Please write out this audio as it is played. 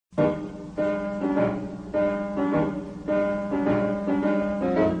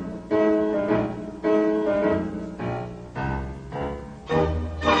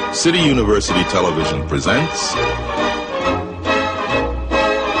City University Television presents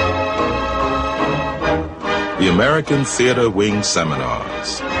the American Theater Wing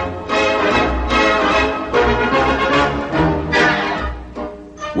Seminars.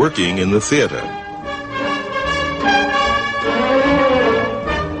 Working in the theater.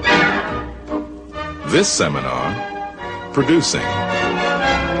 This seminar, producing.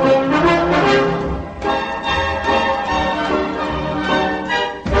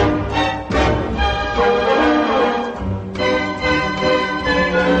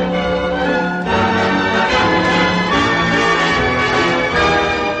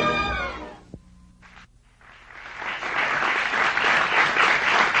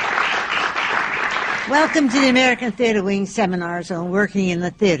 Welcome to the American Theater Wing Seminars on Working in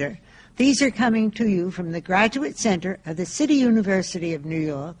the Theater. These are coming to you from the Graduate Center of the City University of New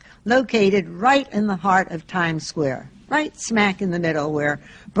York, located right in the heart of Times Square, right smack in the middle where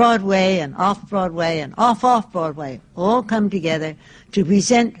Broadway and off-Broadway and off-Broadway all come together to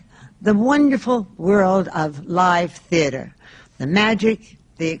present the wonderful world of live theater, the magic,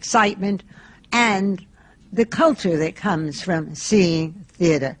 the excitement, and the culture that comes from seeing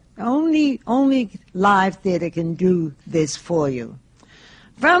theater. Only live theater can do this for you.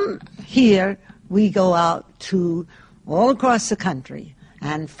 From here, we go out to all across the country.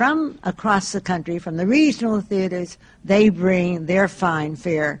 And from across the country, from the regional theaters, they bring their fine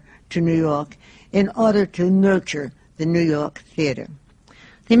fare to New York in order to nurture the New York theater.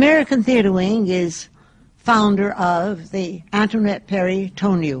 The American Theater Wing is founder of the Antoinette Perry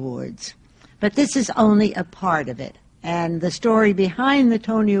Tony Awards. But this is only a part of it. And the story behind the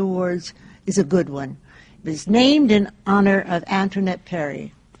Tony Awards is a good one. It was named in honor of Antoinette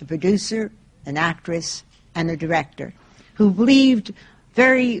Perry, a producer, an actress, and a director, who believed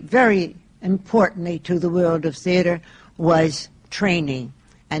very, very importantly to the world of theater was training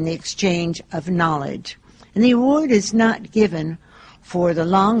and the exchange of knowledge. And the award is not given for the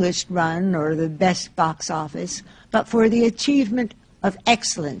longest run or the best box office, but for the achievement of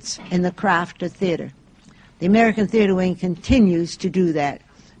excellence in the craft of theater. The American Theater Wing continues to do that.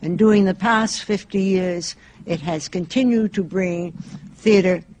 And during the past 50 years, it has continued to bring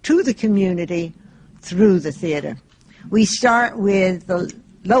theater to the community through the theater. We start with the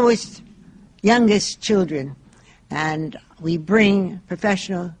lowest, youngest children, and we bring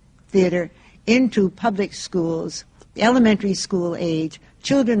professional theater into public schools, elementary school age.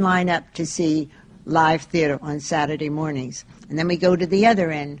 Children line up to see live theater on Saturday mornings. And then we go to the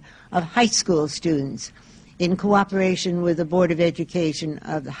other end of high school students, in cooperation with the Board of Education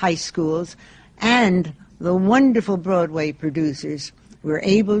of the high schools and the wonderful Broadway producers. We're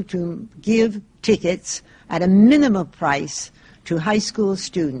able to give tickets at a minimum price to high school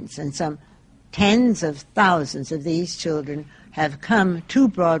students, and some tens of thousands of these children have come to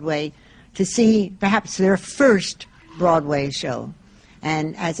Broadway to see perhaps their first Broadway show.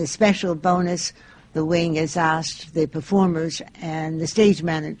 And as a special bonus, the wing has asked the performers and the stage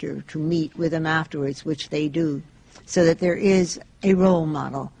manager to meet with them afterwards, which they do, so that there is a role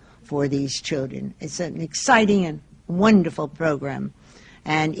model for these children. It's an exciting and wonderful program.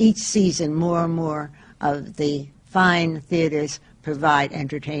 And each season, more and more of the fine theaters provide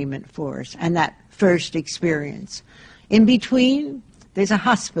entertainment for us, and that first experience. In between, there's a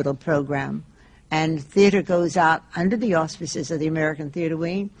hospital program, and theater goes out under the auspices of the American Theater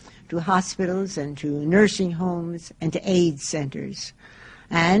Wing to hospitals and to nursing homes and to AIDS centers.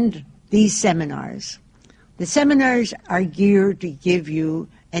 And these seminars. The seminars are geared to give you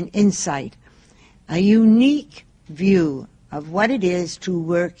an insight, a unique view of what it is to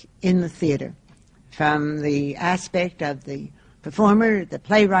work in the theater, from the aspect of the performer, the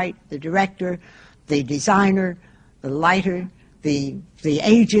playwright, the director, the designer, the lighter, the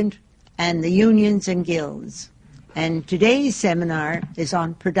agent, and the unions and guilds. And today's seminar is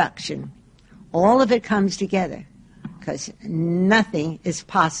on production. All of it comes together because nothing is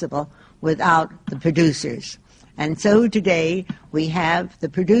possible without the producers. And so today we have the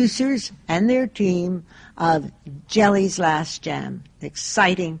producers and their team of Jelly's Last Jam, an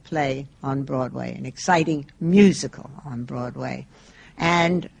exciting play on Broadway, an exciting musical on Broadway.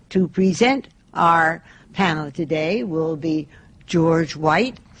 And to present our panel today will be George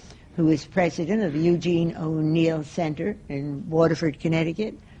White, who is president of the Eugene O'Neill Center in Waterford,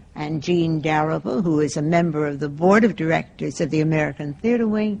 Connecticut, and Jean Darrable, who is a member of the Board of Directors of the American Theater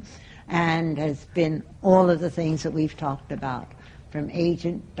Wing and has been all of the things that we've talked about, from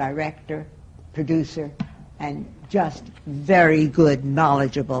agent, director, producer, and just very good,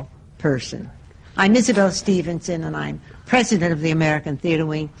 knowledgeable person. I'm Isabel Stevenson, and I'm president of the American Theater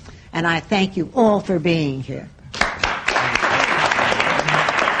Wing, and I thank you all for being here.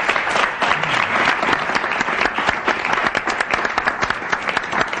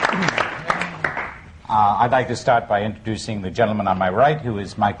 I'd like to start by introducing the gentleman on my right, who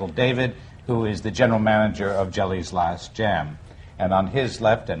is Michael David, who is the general manager of Jelly's Last Jam. And on his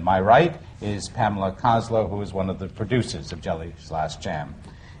left and my right is Pamela Koslow, who is one of the producers of Jelly's Last Jam.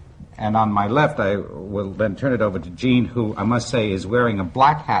 And on my left, I will then turn it over to Jean, who I must say is wearing a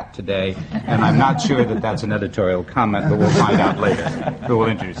black hat today, and I'm not sure that that's an editorial comment, but we'll find out later. Who will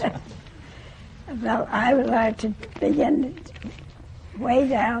introduce her? Well, I would like to begin way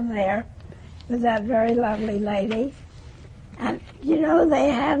down there with that very lovely lady. And, you know, they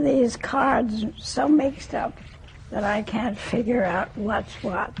have these cards so mixed up that I can't figure out what's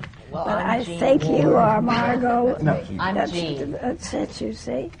what. Well, but I'm I Jean think Ward. you are Margot. No, I'm Jean. That's it, you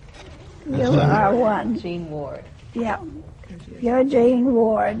see. You are one. Jean Ward. Yeah. You're Jean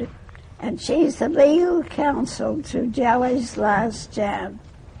Ward. And she's the legal counsel to Jelly's Last Jam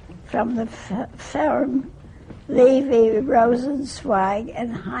from the firm Levy, Rosenzweig,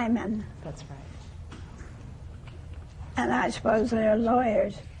 and Hyman. That's right. And I suppose they're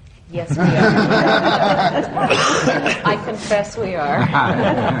lawyers. Yes, we are. I confess we are.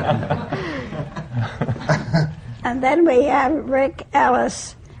 And then we have Rick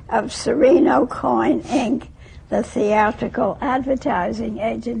Ellis of Sereno Coin, Inc., the theatrical advertising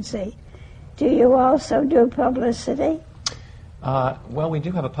agency. Do you also do publicity? Well, we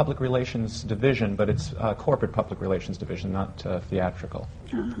do have a public relations division, but it's a corporate public relations division, not theatrical.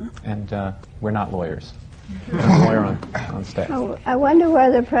 And we're not lawyers. There's a lawyer on staff. Oh, I wonder where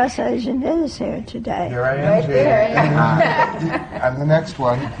the press agent is here today. Here I am, Jean. I'm the next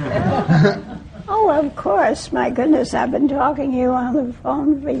one. Oh, of course. My goodness, I've been talking to you on the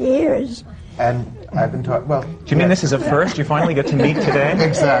phone for years. And I've been talking, well... Do you mean this is a first? You finally get to meet today?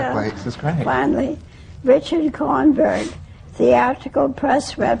 Exactly. This is great. Finally, Richard Kornberg, theatrical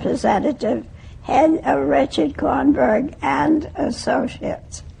press representative, head of Richard Kornberg and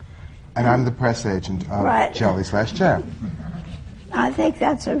Associates. And I'm the press agent of Right. Jelly's Last Jam. I think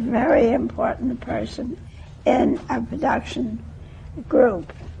that's a very important person in a production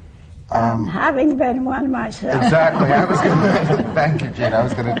group. Having been one myself. Exactly. I was going to... Thank you, Jean. I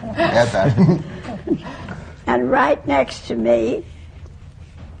was going to add that. And right next to me,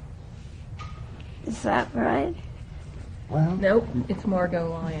 is that right? Well, Nope, it's Margot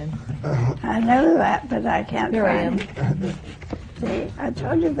Lyon. I know that, but I can't Here I find am. it. See, I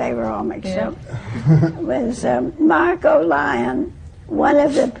told you they were all mixed up. Was Margot Lyon, one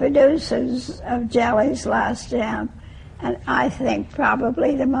of the producers of Jelly's Last Jam, and I think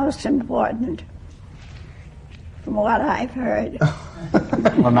probably the most important, from what I've heard.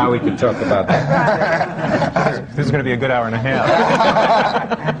 Well, now we can talk about that. This is going to be a good hour and a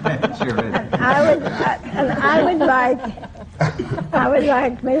half. Sure is. I would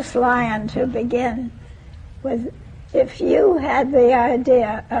like Miss Lyon to begin with, if you had the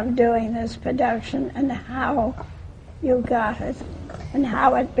idea of doing this production and how you got it and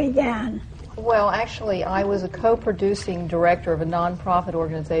how it began. Well, actually, I was a co-producing director of a nonprofit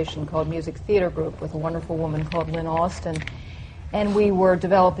organization called Music Theater Group with a wonderful woman called Lynn Austin. And we were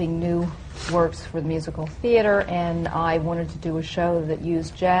developing new works for the musical theater, and I wanted to do a show that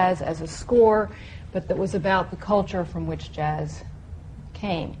used jazz as a score, but that was about the culture from which jazz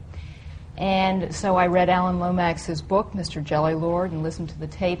came. And so I read Alan Lomax's book, Mr. Jelly Lord, and listened to the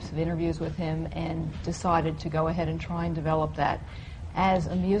tapes of interviews with him and decided to go ahead and try and develop that as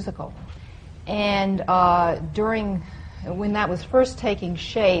a musical. And when that was first taking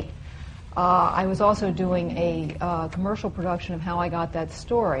shape, I was also doing a commercial production of How I Got That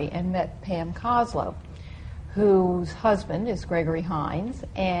Story and met Pam Koslow, whose husband is Gregory Hines,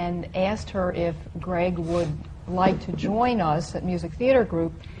 and asked her if Greg would like to join us at Music Theater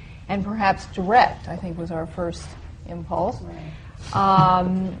Group and perhaps direct, I think was our first impulse,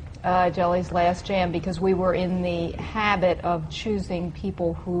 Jelly's Last Jam, because we were in the habit of choosing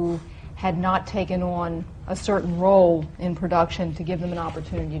people who had not taken on a certain role in production to give them an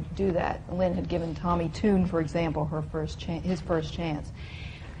opportunity to do that. Lynn had given Tommy Toon, for example, his first chance.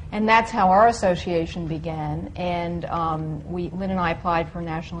 And that's how our association began. And Lynn and I applied for a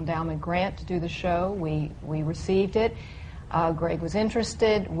National Endowment grant to do the show. We received it. Greg was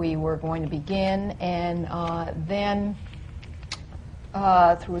interested. We were going to begin. And then,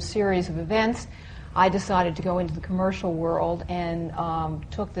 through a series of events, I decided to go into the commercial world and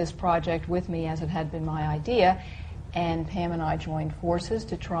took this project with me as it had been my idea. And Pam and I joined forces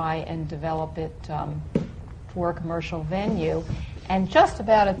to try and develop it for a commercial venue. And just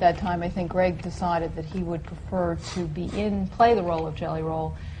about at that time, I think Greg decided that he would prefer to play the role of Jelly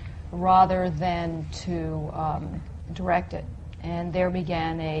Roll rather than to direct it. And there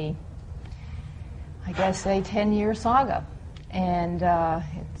began a 10-year saga. And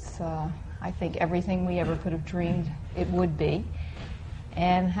it's I think, everything we ever could have dreamed it would be,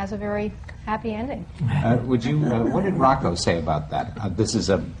 and has a very happy ending. Would you? What did Rocco say about that? This is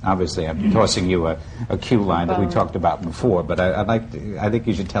obviously I'm tossing you a cue line that we talked about before, but I think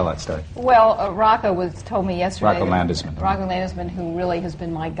you should tell that story. Well, Rocco told me yesterday. Rocco Landesman. Rocco Landesman, who really has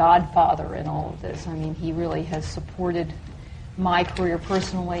been my godfather in all of this. I mean, he really has supported my career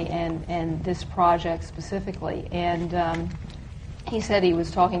personally and this project specifically. And he said he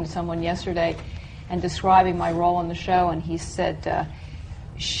was talking to someone yesterday and describing my role in the show, and he said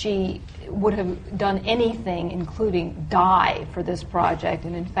she would have done anything, including die, for this project,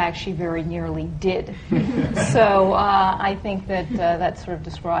 and in fact she very nearly did. So I think that sort of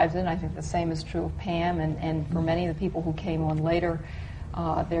describes it. I think the same is true of Pam, and for many of the people who came on later,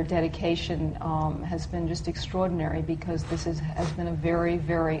 their dedication has been just extraordinary, because this has been a very,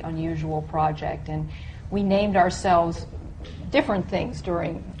 very unusual project, and we named ourselves different things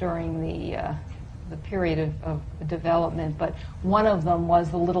during the period of development, but one of them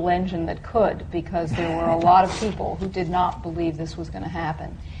was the little engine that could, because there were a lot of people who did not believe this was going to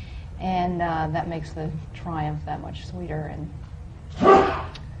happen, and that makes the triumph that much sweeter. And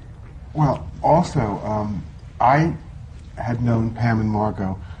Well, also, I had known Pam and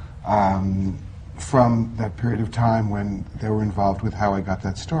Margot from that period of time when they were involved with How I Got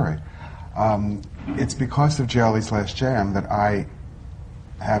That Story. It's because of Jelly's Last Jam that I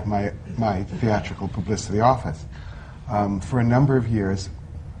have my theatrical publicity office. For a number of years,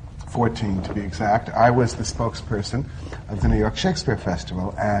 14 to be exact, I was the spokesperson of the New York Shakespeare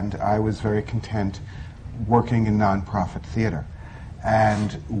Festival, and I was very content working in nonprofit theater.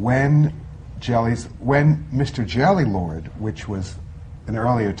 And when Mr. Jelly Lord, which was an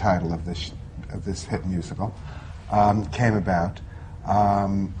earlier title of this hit musical, came about,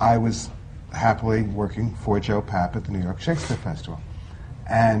 I was happily working for Joe Papp at the New York Shakespeare Festival.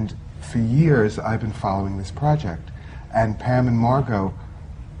 And for years, I've been following this project. And Pam and Margot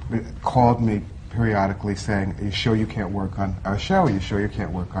called me periodically saying, "Are you sure you can't work on our show? Are you sure you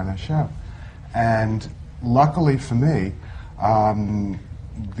can't work on our show?" And luckily for me,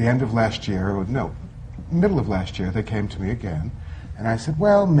 the end of last year, or no, middle of last year, they came to me again. And I said,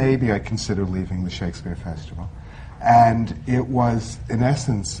 well, maybe I consider leaving the Shakespeare Festival. And it was, in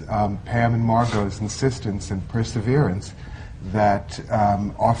essence, Pam and Margot's insistence and perseverance that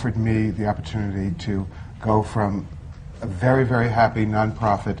offered me the opportunity to go from a very, very happy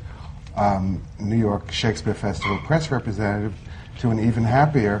nonprofit New York Shakespeare Festival press representative to an even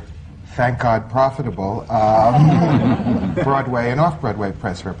happier, thank God profitable, Broadway and off-Broadway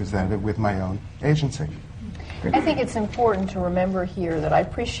press representative with my own agency. I think it's important to remember here that I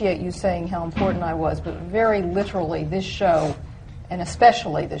appreciate you saying how important I was, but very literally this show, and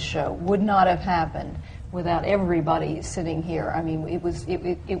especially this show, would not have happened without everybody sitting here. I mean, it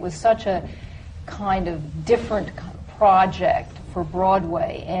was such a kind of different project for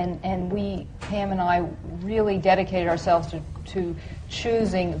Broadway, and we, Pam and I, really dedicated ourselves to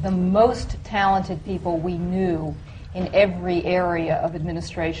choosing the most talented people we knew in every area of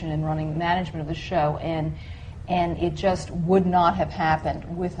administration and running management of the show, and it just would not have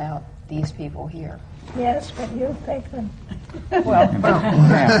happened without these people here. Yes, but you pick them. Well,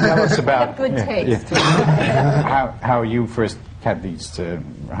 Pam, tell us about good taste. how you first had these,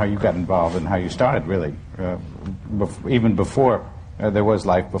 how you got involved and how you started, really, even before there was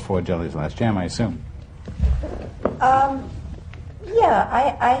life before Jelly's Last Jam, I assume.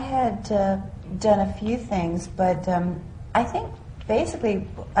 Yeah, I had done a few things, but I think basically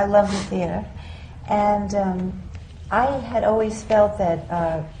I love the theater, and I had always felt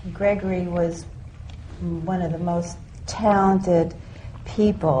that Gregory was one of the most talented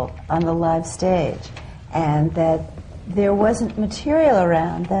people on the live stage, and that there wasn't material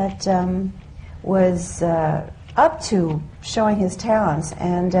around that was up to showing his talents,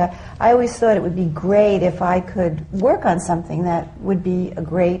 and I always thought it would be great if I could work on something that would be a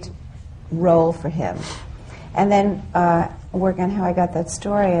great role for him. And then work on How I Got That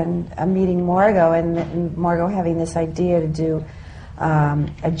Story, and meeting Margot, and Margot having this idea to do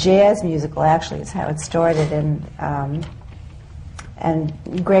a jazz musical, actually, is how it started,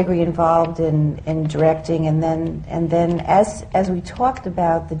 and Gregory involved in directing, and then as we talked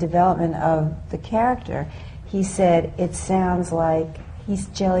about the development of the character, he said,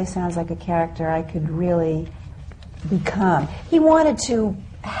 Jelly sounds like a character I could really become. He wanted to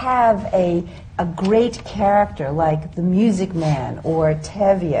have a great character like the Music Man or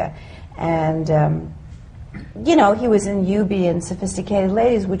Tevye, and he was in Eubie and Sophisticated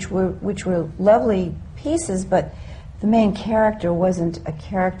Ladies, which were lovely pieces, but the main character wasn't a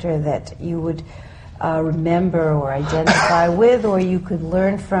character that you would remember or identify with, or you could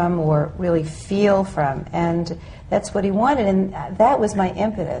learn from or really feel from. And that's what he wanted, and that was my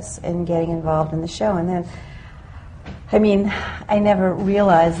impetus in getting involved in the show. And then, I mean, I never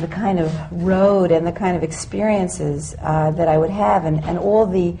realized the kind of road and the kind of experiences that I would have, and all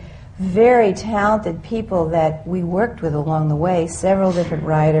the very talented people that we worked with along the way, several different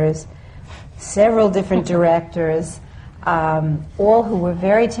writers, several different directors, all who were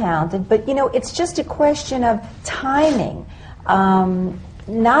very talented. But, you know, it's just a question of timing.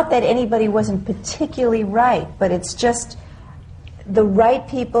 Not that anybody wasn't particularly right, but it's just the right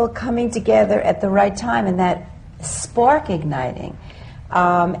people coming together at the right time and that spark igniting.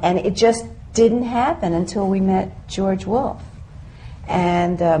 And it just didn't happen until we met George Wolfe.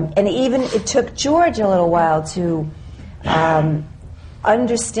 And even it took George a little while to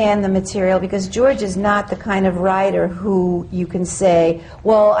understand the material, because George is not the kind of writer who you can say,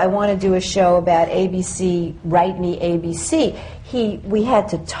 well, I want to do a show about ABC, write me ABC. We had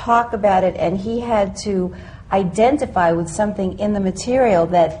to talk about it, and he had to identify with something in the material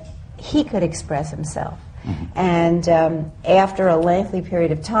that he could express himself. Mm-hmm. And after a lengthy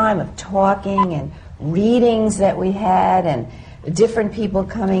period of time of talking and readings that we had and different people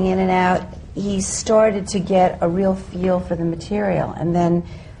coming in and out, he started to get a real feel for the material. And then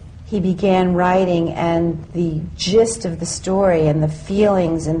he began writing, and the gist of the story and the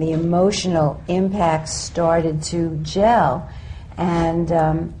feelings and the emotional impacts started to gel.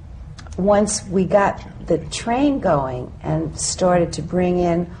 And once we got the train going and started to bring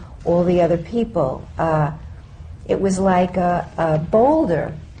in all the other people, it was like a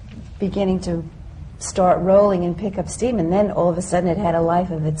boulder beginning to start rolling and pick up steam, and then all of a sudden it had a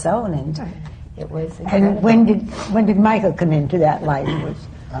life of its own, and it was incredible. And when did Michael come into that life?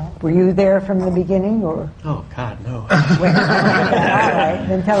 Were you there from the beginning, or? Oh God, no. All right,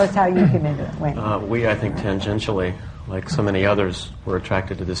 then tell us how you came into it. When? We, I think, tangentially, like so many others, were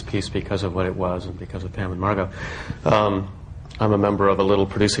attracted to this piece because of what it was and because of Pam and Margot. I'm a member of a little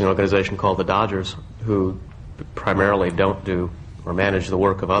producing organization called the Dodgers, who primarily don't do or manage the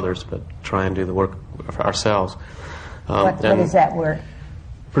work of others, but try and do the work for ourselves. What is that work?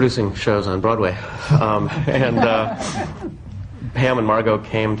 Producing shows on Broadway. Pam and Margot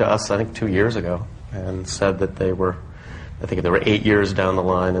came to us, I think, 2 years ago, and said that they were 8 years down the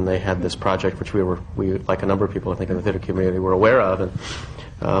line, and they had this project which we like a number of people, I think, in the theater community were aware of,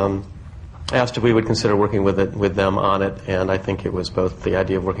 and asked if we would consider working with them on it. And I think it was both the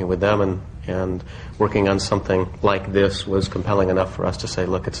idea of working with them and working on something like this was compelling enough for us to say,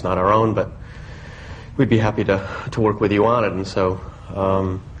 look, it's not our own, but we'd be happy to work with you on it. And so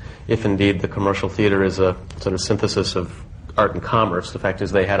if indeed the commercial theater is a sort of synthesis of art and commerce, the fact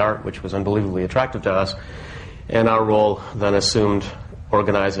is they had art which was unbelievably attractive to us, and our role then assumed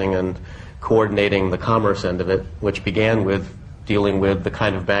organizing and coordinating the commerce end of it, which began with dealing with the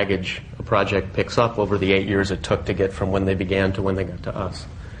kind of baggage a project picks up over the 8 years it took to get from when they began to when they got to us.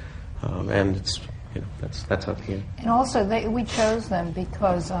 And it's, that's how it began. And also, we chose them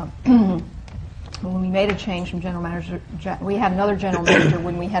because when we made a change from general manager, we had another general manager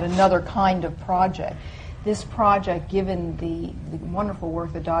when we had another kind of project. This project, given the wonderful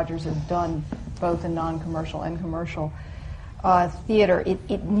work the Dodgers have done, both in non-commercial and commercial theater,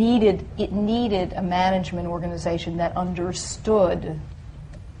 it needed a management organization that understood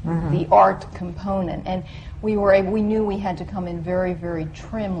the art component, and we knew we had to come in very, very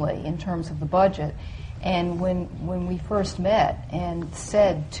trimly in terms of the budget. And when we first met and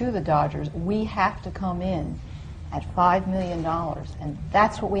said to the Dodgers, we have to come in at $5 million, and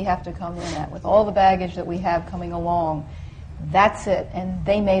that's what we have to come in at with all the baggage that we have coming along. That's it, and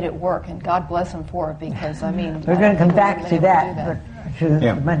they made it work, and God bless them for it, because I mean, we're going to come back to that, but to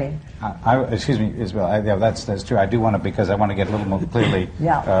the money. Excuse me, Isabel. Yeah, that's true. I do want to, because I want to get a little more clearly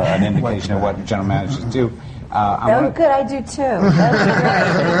an indication of what general managers do. Good. I do too.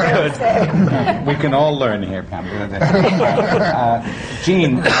 Good. We can all learn here, Pam.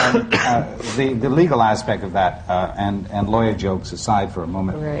 Gene, the legal aspect of that, and lawyer jokes aside for a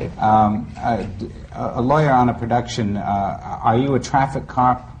moment. Right. A lawyer on a production, are you a traffic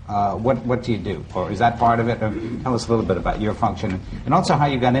cop? What do you do? Or is that part of it? Tell us a little bit about your function and also how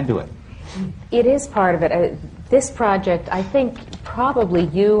you got into it. It is part of it. This project, I think probably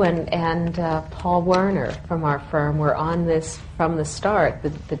you and Paul Werner from our firm were on this from the start.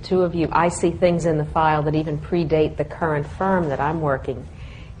 The two of you, I see things in the file that even predate the current firm that I'm working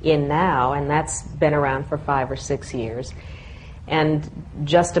in now, and that's been around for 5 or 6 years. And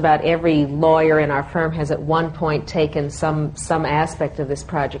just about every lawyer in our firm has at one point taken some aspect of this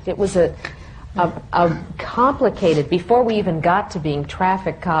project. It was a a complicated, before we even got to being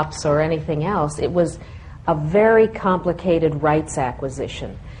traffic cops or anything else, it was a very complicated rights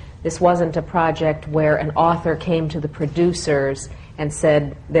acquisition. This wasn't a project where an author came to the producers and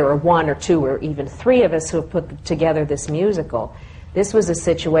said, there are one or two or even three of us who have put together this musical. This was a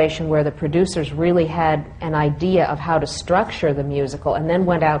situation where the producers really had an idea of how to structure the musical and then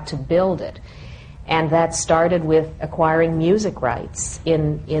went out to build it. And that started with acquiring music rights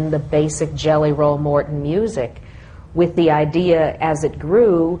in the basic Jelly Roll Morton music, with the idea as it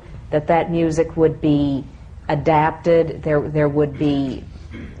grew that music would be adapted, there would be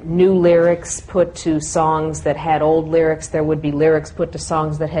new lyrics put to songs that had old lyrics, there would be lyrics put to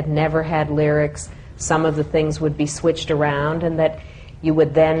songs that had never had lyrics, some of the things would be switched around, and that you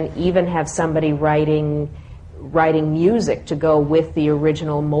would then even have somebody writing music to go with the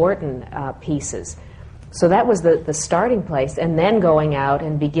original Morton pieces. So that was the starting place, and then going out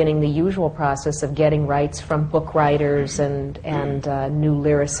and beginning the usual process of getting rights from book writers and new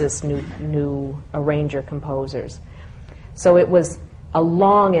lyricists, new arranger composers. So it was a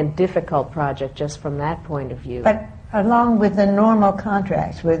long and difficult project just from that point of view. But along with the normal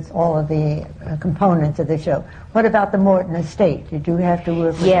contracts with all of the components of the show, what about the Morton estate? Did you have to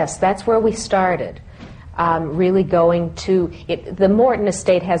work with Yes, that's where we started. Really going to it. The Morton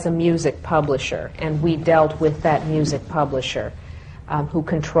estate has a music publisher, and we dealt with that music publisher who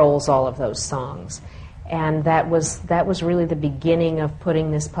controls all of those songs. And that was really the beginning of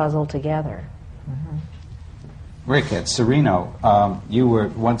putting this puzzle together. Rick, at Sereno, you were,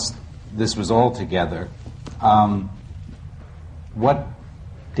 once this was all together, what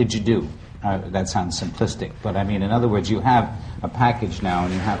did you do? That sounds simplistic, but I mean, in other words, you have a package now,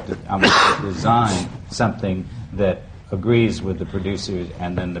 and you have to design something that agrees with the producers,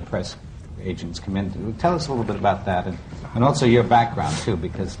 and then the press agents come in. Tell us a little bit about that, and also your background, too,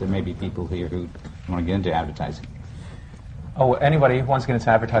 because there may be people here who want to get into advertising. Oh, anybody who wants to get into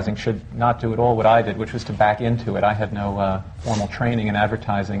advertising should not do at all what I did, which was to back into it. I had no formal training in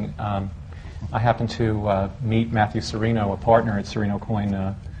advertising. I happened to meet Matthew Sereno, a partner at Sereno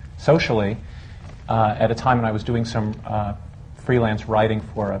Coyne, socially, at a time when I was doing some freelance writing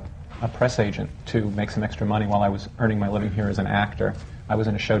for a press agent to make some extra money while I was earning my living here as an actor. I was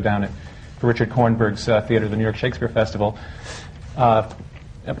in a show down for Richard Kornberg's theater, the New York Shakespeare Festival,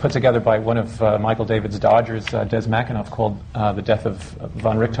 put together by one of Michael David's Dodgers, Des McAnuff, called The Death of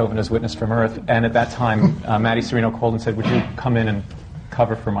von Richthofen as Witness from Earth. And at that time, Matty Sereno called and said, would you come in and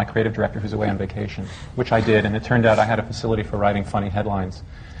cover for my creative director who's away on vacation, which I did. And it turned out I had a facility for writing funny headlines.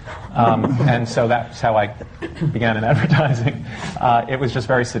 And so that's how I began in advertising. It was just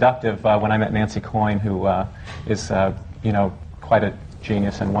very seductive when I met Nancy Coyne, who is, quite a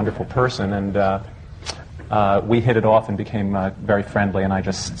genius and wonderful person. And we hit it off and became very friendly, and I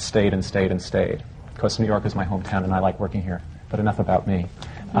just stayed and stayed and stayed. Because New York is my hometown, and I like working here. But enough about me.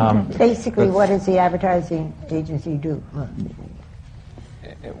 Basically, what does the advertising agency do?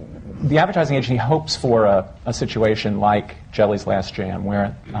 The advertising agency hopes for a situation like Jelly's Last Jam,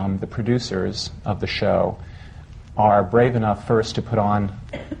 where the producers of the show are brave enough first to put on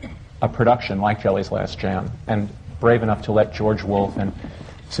a production like Jelly's Last Jam, and brave enough to let George Wolfe and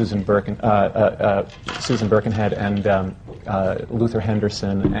Susan Birkenhead and Luther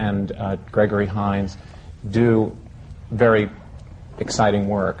Henderson and Gregory Hines do very exciting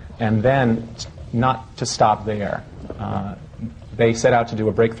work, and then not to stop there. They set out to do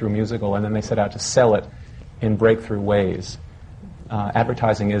a breakthrough musical, and then they set out to sell it in breakthrough ways.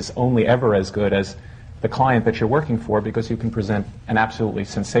 Advertising is only ever as good as the client that you're working for, because you can present an absolutely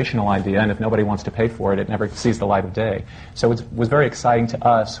sensational idea, and if nobody wants to pay for it, it never sees the light of day. So it was very exciting to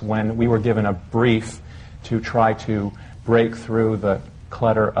us when we were given a brief to try to break through the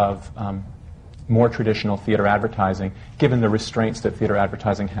clutter of more traditional theater advertising, given the restraints that theater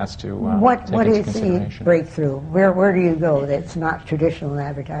advertising has to What take into is consideration. the breakthrough? Where do you go that's not traditional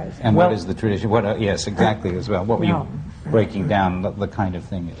advertising? And what is the tradition? Yes, exactly, as well. What were you breaking down, the kind of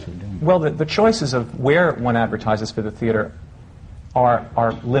thing that you're doing? Well, the choices of where one advertises for the theater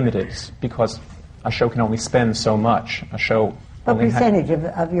are limited, because a show can only spend so much. A show What only percentage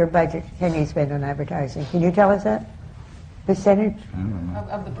of your budget can you spend on advertising? Can you tell us that? Percentage?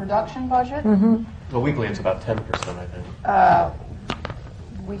 Of the production budget? Mm-hmm. Well, weekly it's about 10%, I think.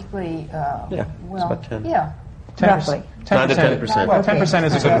 Weekly, Yeah, it's about 10. Yeah. 10%. Roughly. 9 to 10%. Well, 10%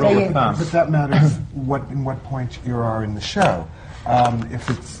 is a good rule of thumb. But that matters in what point you are in the show. If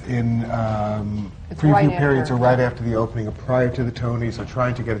it's in preview right periods after. or right after the opening or prior to the Tonys or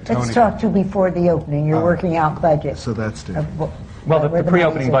trying to get a Tony. Let's talk to before the opening. You're working out budget. So that's different. Well, the where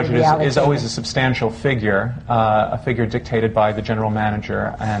pre-opening monies are budget to be is always a allocated. substantial figure, a figure dictated by the general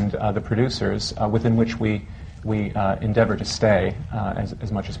manager and the producers, within which we endeavor to stay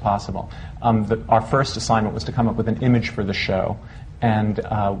as much as possible. Our first assignment was to come up with an image for the show, and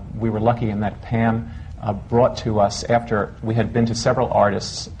we were lucky in that Pam brought to us, after we had been to several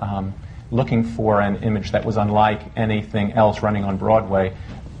artists looking for an image that was unlike anything else running on Broadway,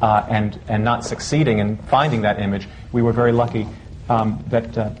 and not succeeding in finding that image, we were very lucky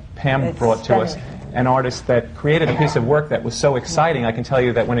that Pam brought to us an artist that created a piece of work that was so exciting. I can tell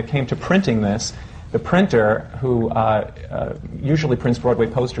you that when it came to printing this, the printer, who usually prints Broadway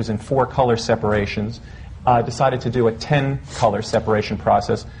posters in 4 color separations, decided to do a 10-color separation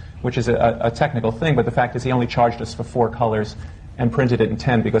process, which is a technical thing, but the fact is he only charged us for 4 colors and printed it in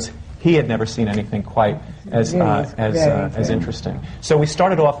 10 because he had never seen anything quite as interesting. So we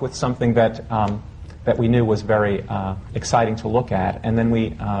started off with something that we knew was very exciting to look at, and then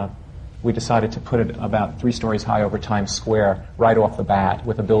we decided to put it about 3 stories high over Times Square right off the bat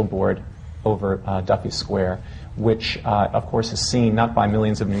with a billboard over Duffy Square, which of course is seen not by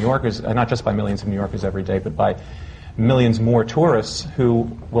millions of New Yorkers, not just by millions of New Yorkers every day, but by millions more tourists who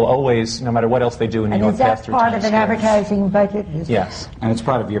will always, no matter what else they do in New York, pass through And Times is that part of an Square. advertising budget? Yes. And it's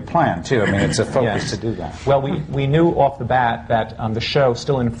part of your plan, too. I mean, it's a focus Yes. to do that. Well, we knew off the bat that the show,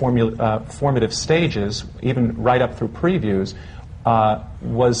 still in formative stages, even right up through previews,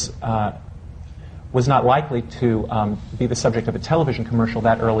 was not likely to be the subject of a television commercial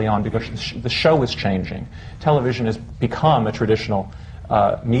that early on, because the show was changing. Television has become a traditional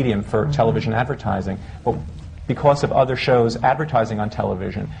medium for television advertising, but because of other shows advertising on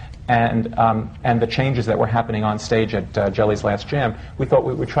television and the changes that were happening on stage at Jelly's Last Jam, we thought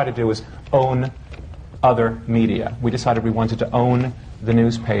what we would try to do is own other media. We decided we wanted to own the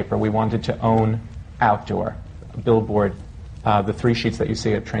newspaper. We wanted to own outdoor, billboard, the 3 sheets that you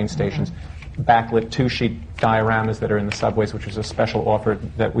see at train stations, backlit 2-sheet dioramas that are in the subways, which was a special offer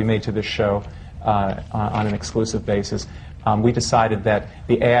that we made to this show on an exclusive basis. We decided that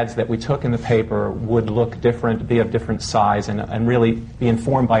the ads that we took in the paper would look different, be of different size, and really be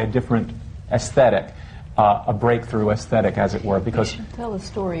informed by a different aesthetic, a breakthrough aesthetic, as it were. Because Tell the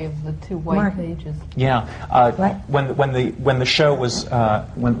story of the 2 white pages. yeah, when the show was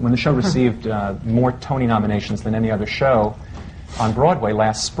when the show received more Tony nominations than any other show on Broadway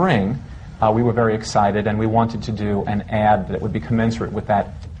last spring, we were very excited, and we wanted to do an ad that would be commensurate with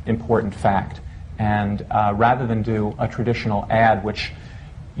that important fact. And rather than do a traditional ad, which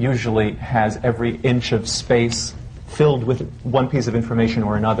usually has every inch of space filled with one piece of information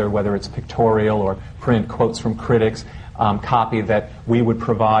or another, whether it's pictorial or print, quotes from critics, copy that we would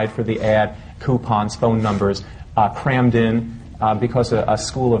provide for the ad, coupons, phone numbers, crammed in, because a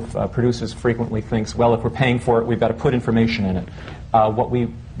school of producers frequently thinks, well, if we're paying for it, we've got to put information in it. What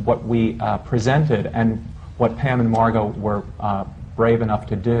we presented, and what Pam and Margot were brave enough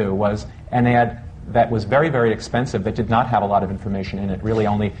to do, was an ad that was very, very expensive, that did not have a lot of information in it, really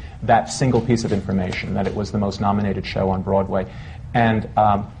only that single piece of information, that it was the most nominated show on Broadway. And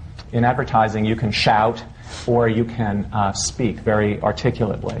in advertising, you can shout, or you can speak very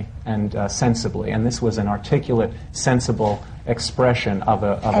articulately and sensibly. And this was an articulate, sensible expression of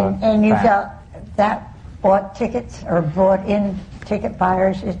a And you fact. felt that bought tickets or brought in ticket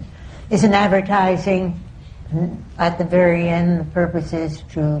buyers? Is an advertising at the very end, the purpose is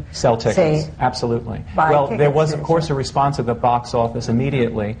to Sell tickets, say, absolutely. buy Well, there tickets was, of or course, a response at the box office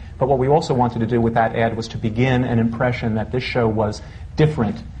immediately, but what we also wanted to do with that ad was to begin an impression that this show was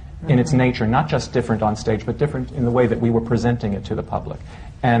different in its nature, not just different on stage, but different in the way that we were presenting it to the public.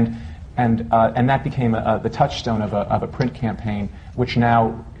 And that became the touchstone of a print campaign, which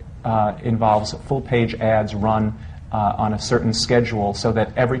now involves full-page ads run on a certain schedule, so that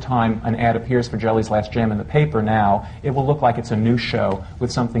every time an ad appears for Jelly's Last Jam in the paper now, it will look like it's a new show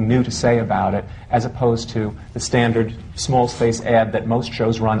with something new to say about it, as opposed to the standard small space ad that most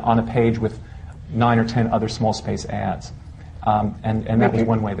shows run on a page with 9 or 10 other small space ads. And that was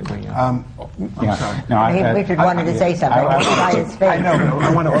one way that we... I'm sorry. No, Richard wanted to say something. By his face. I know, but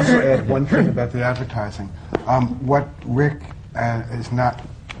I want to also add one thing about the advertising. What Rick is not,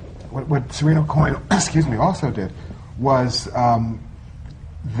 what Serena Coyne, also did was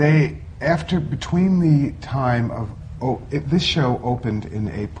between the time of this show opened in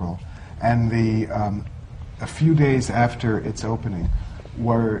April, and a few days after its opening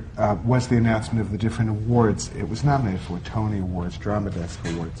was the announcement of the different awards it was nominated for: Tony Awards, Drama Desk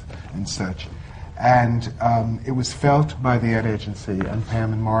Awards, and such. And it was felt by the ad agency and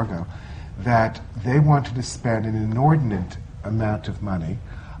Pam and Margot that they wanted to spend an inordinate amount of money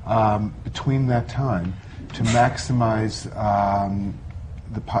between that time to maximize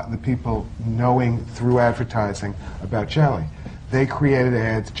the people knowing through advertising about Jelly. They created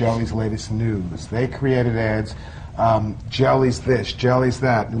ads, Jelly's latest news. They created ads, Jelly's this, Jelly's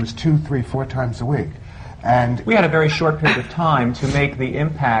that. And it was 2, 3, 4 times a week. And we had a very short period of time to make the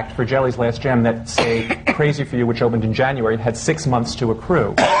impact for Jelly's Last Jam that, say, Crazy for You, which opened in January, had 6 months to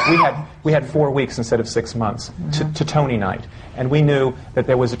accrue. We had 4 weeks instead of 6 months to Tony night. And we knew that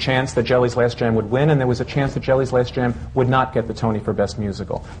there was a chance that Jelly's Last Jam would win, and there was a chance that Jelly's Last Jam would not get the Tony for Best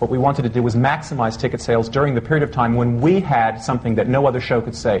Musical. What we wanted to do was maximize ticket sales during the period of time when we had something that no other show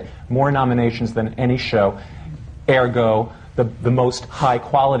could say, more nominations than any show, ergo the most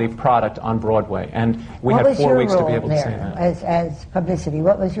high-quality product on Broadway. And we had 4 weeks to be able to say that. As publicity,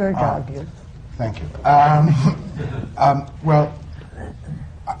 what was your job? Thank you. Well,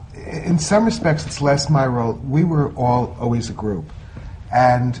 in some respects, it's less my role. We were all always a group.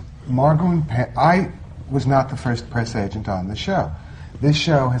 And Margot and Pam, I was not the first press agent on the show. This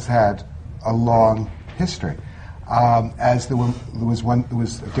show has had a long history. As there was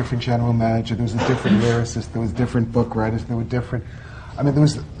a different general manager, there was a different lyricist, there was different book writers, there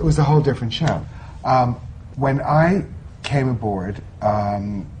was a whole different show. When I came aboard,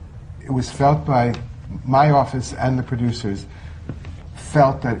 it was felt by my office and the producers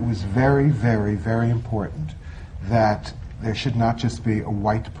felt that it was very, very, very important that there should not just be a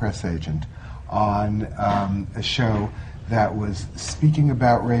white press agent on a show that was speaking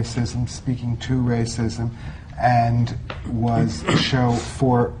about racism, speaking to racism, and was a show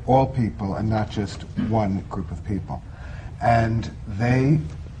for all people and not just one group of people. And they,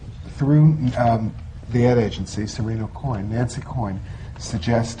 through the ad agency, Nancy Coyne,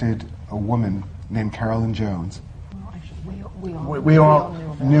 suggested a woman named Carolyn Jones. Well, we all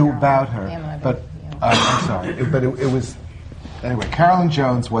knew about her, but I'm sorry, but it was, anyway, Carolyn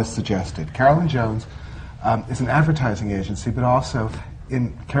Jones was suggested. Carolyn Jones is an advertising agency, but also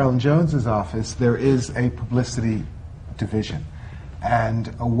in Carolyn Jones's office, there is a publicity division.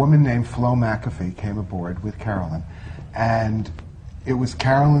 And a woman named Flo McAfee came aboard with Carolyn. And it was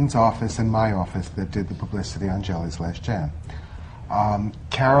Carolyn's office and my office that did the publicity on Jelly's Last Jam.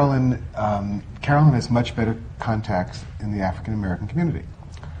 Carolyn has much better contacts in the African American community.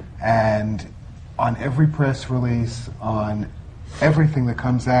 And on every press release, on everything that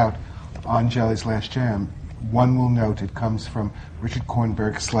comes out on Jelly's Last Jam, one will note it comes from Richard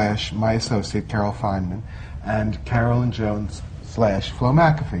Kornberg / my associate Carol Feynman and Carolyn Jones / Flo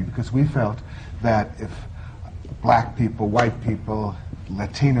McAfee, because we felt that if black people, white people,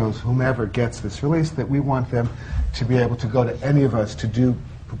 Latinos, whomever gets this release, that we want them to be able to go to any of us to do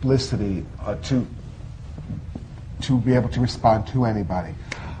publicity, to be able to respond to anybody.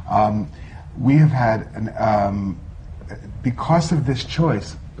 We have had, because of this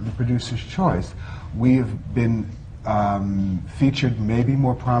choice, the producer's choice, we have been featured maybe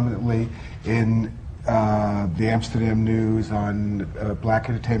more prominently in the Amsterdam News, on Black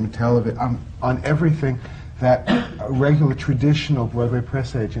Entertainment Television, on everything that a regular traditional Broadway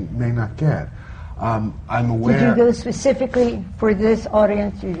press agent may not get. I'm aware... Did you go specifically for this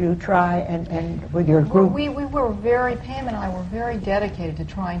audience? Did you try and with your group? We were Pam and I were very dedicated to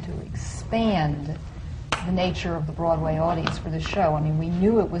trying to expand the nature of the Broadway audience for the show. I mean, we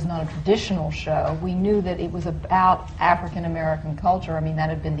knew it was not a traditional show. We knew that it was about African American culture. I mean, that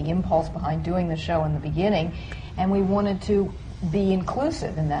had been the impulse behind doing the show in the beginning, and we wanted to be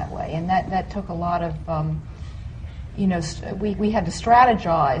inclusive in that way. And that took a lot of, we had to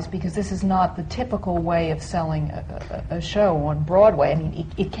strategize, because this is not the typical way of selling a show on Broadway. I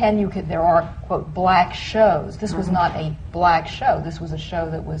mean, there are, quote, black shows. This was not a black show. This was a show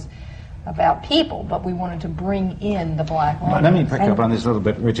that was about people, but we wanted to bring in the black audience. Let me pick up on this a little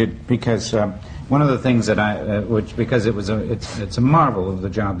bit, Richard, because one of the things that because it's a marvel of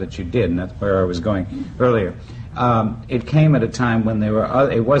the job that you did, and that's where I was going earlier. It came at a time when there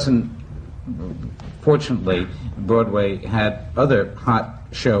were it wasn't, fortunately, Broadway had other hot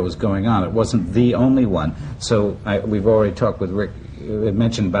shows going on. It wasn't the only one. So we've already talked with Rick,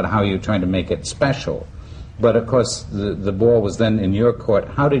 mentioned about how you're trying to make it special. But of course, the ball was then in your court.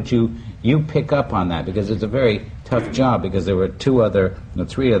 How did you pick up on that? Because it's a very tough job, because there were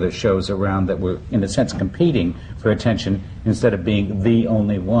three other shows around that were, in a sense, competing for attention instead of being the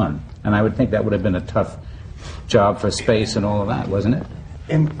only one. And I would think that would have been a tough job for space and all of that, wasn't it?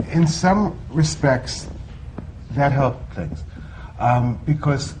 In some respects, that helped things.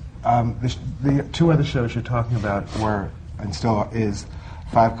 Because the two other shows you're talking about were, and still is,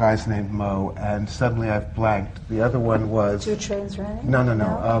 Five Guys Named Mo, and suddenly I've blanked. The other one was... Two Trains Running? No.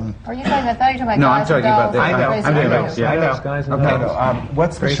 Are you talking? I thought you were talking about No, I'm Guys talking and about Dolls this. and I know. Crazy I'm talking Video. about Yeah, I know. Guys and Okay, Dolls.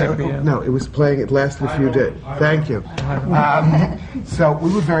 what's the Crazy show? Video. No, it was playing. It lasted a few days. Thank you. So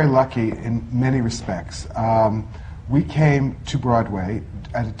we were very lucky in many respects. We came to Broadway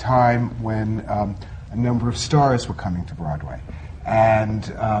at a time when a number of stars were coming to Broadway, and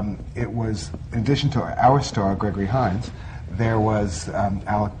it was, in addition to our star Gregory Hines, there was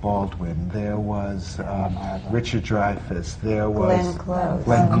Alec Baldwin, there was Richard Dreyfuss, there was Glenn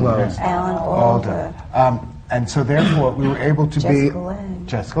Close, Alan Alda. And so therefore we were able to be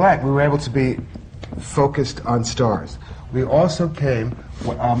Jessica Lange. We were able to be focused on stars. We also came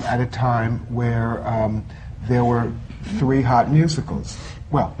at a time where there were 3 hot musicals.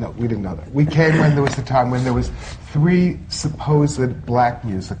 Well, no, we didn't know that. We came when there was a time when there was 3 supposed black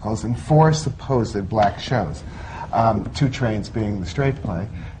musicals and 4 supposed black shows. 2 Trains being the straight play,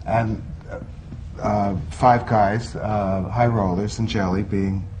 and Five Guys, High Rollers, and Jelly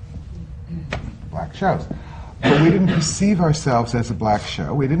being black shows. But we didn't perceive ourselves as a black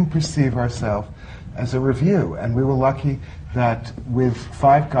show. We didn't perceive ourselves as a review. And we were lucky that with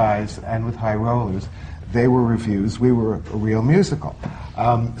Five Guys and with High Rollers, they were reviews. We were a real musical.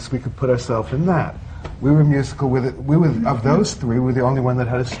 So we could put ourselves in that. We were musical with it. We were, of those 3, we were the only one that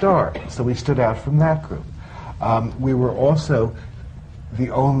had a star. So we stood out from that group. We were also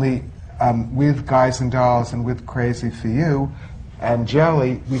the only, with Guys and Dolls and with Crazy for You and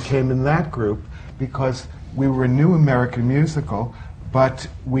Jelly, we came in that group because we were a new American musical, but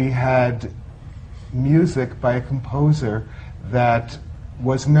we had music by a composer that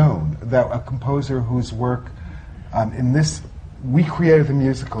was known, that a composer whose work we created the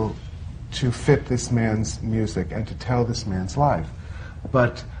musical to fit this man's music and to tell this man's life.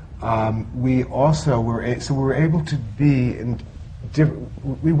 But we also were able to be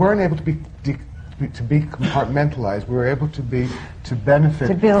we weren't able to be compartmentalized. We were able to benefit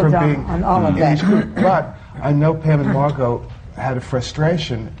To build from on- being on all of in that. each group. But I know Pam and Margot had a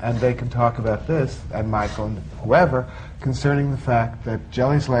frustration, and they can talk about this, and Michael and whoever, concerning the fact that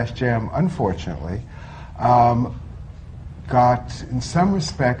Jelly's Last Jam, unfortunately, got, in some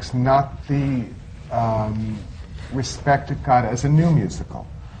respects, not the respect it got as a new musical.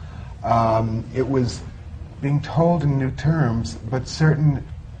 It was being told in new terms, but certain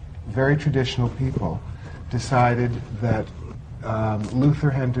very traditional people decided that Luther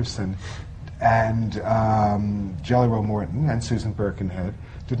Henderson and Jelly Roll Morton and Susan Birkenhead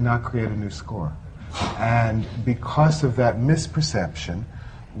did not create a new score. And because of that misperception,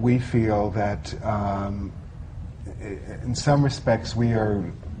 we feel that in some respects we are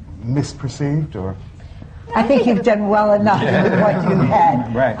misperceived, or I think you've done well enough with what you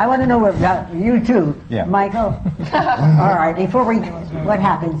had. Right. I want to know about you too, Yeah. Michael. All right. What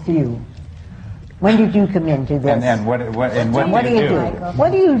happens to you? When did you come into this? And what What do you do?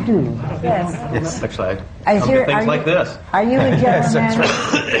 What do you do? Yes, actually, I Is come your- to things are like you- this. Are you a general Yes, that's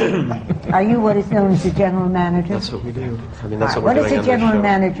manager? Are you what is known as a general manager? That's what we do. I mean, that's All what right. we're What doing does a on this general show.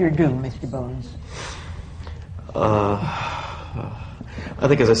 manager do, Mr. Bones? I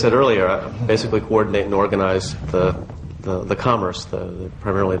think, as I said earlier, I basically coordinate and organize the commerce,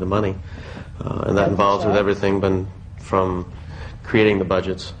 primarily the money, and that involves with everything from creating the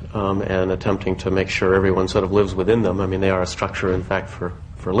budgets and attempting to make sure everyone sort of lives within them. I mean, they are a structure, in fact, for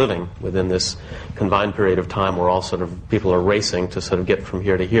living within this confined period of time where all sort of people are racing to sort of get from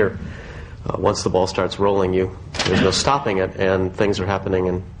here to here. Once the ball starts rolling, there's no stopping it, and things are happening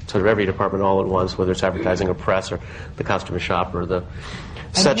in sort of every department all at once, whether it's advertising or press or the costume shop or the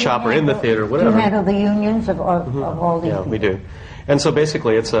set shop or in the theater, Do whatever. you handle the unions of all these? Yeah, we do. And so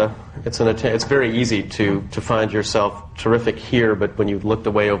basically, it's very easy to find yourself terrific here, but when you looked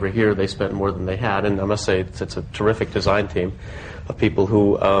away over here, they spent more than they had. And I must say, it's a terrific design team of people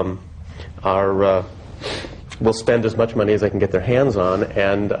who will spend as much money as they can get their hands on.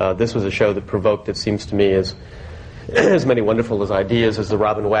 And this was a show that provoked, it seems to me, as many wonderful ideas as the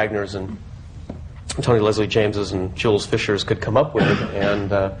Robin Wagners and Tony Leslie Jameses and Jules Fishers could come up with. And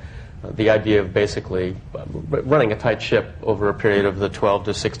the idea of basically running a tight ship over a period of the 12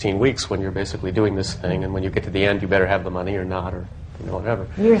 to 16 weeks when you're basically doing this thing, and when you get to the end, you better have the money or not, or whatever.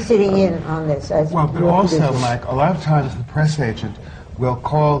 You're sitting in on this as well, but your also, producer. Mike, a lot of times the press agent will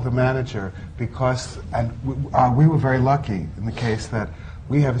call the manager because, and we were very lucky in the case that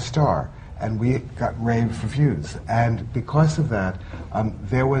we have a star, and we got rave reviews. And because of that,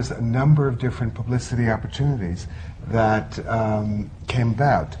 there was a number of different publicity opportunities that came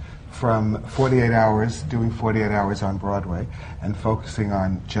about, from 48 Hours, doing 48 Hours on Broadway and focusing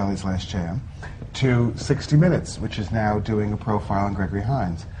on Jelly's Last Jam, to 60 Minutes, which is now doing a profile on Gregory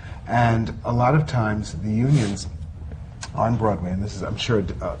Hines. And a lot of times the unions on Broadway, and this is, I'm sure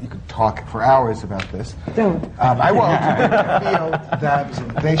you could talk for hours about this. Don't. I won't. Feel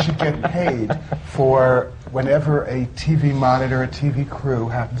that they should get paid for whenever a TV monitor, a TV crew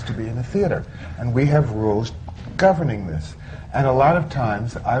happens to be in a theater. And we have rules governing this. And a lot of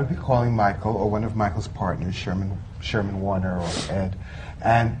times I would be calling Michael or one of Michael's partners, Sherman Warner or Ed,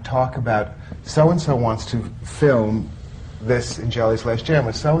 and talk about so-and-so wants to film this in Jelly's Last Jam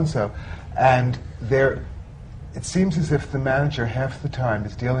with so-and-so. And it seems as if the manager half the time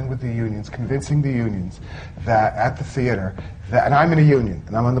is dealing with the unions, convincing the unions that at the theater, and I'm in a union,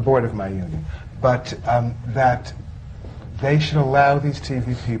 and I'm on the board of my union, but that they should allow these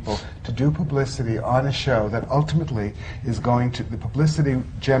TV people to do publicity on a show that ultimately is going to, the publicity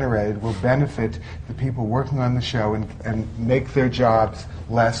generated will benefit the people working on the show and make their jobs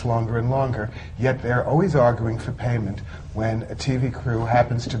last longer and longer. Yet they're always arguing for payment when a TV crew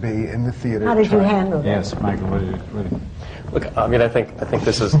happens to be in the theater. How did you handle that? Yes, Michael, what do you... Look, I mean, I think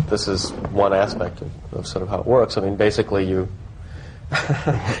this is one aspect of sort of how it works. I mean, basically you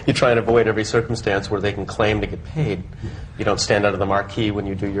try and avoid every circumstance where they can claim to get paid. You don't stand under the marquee when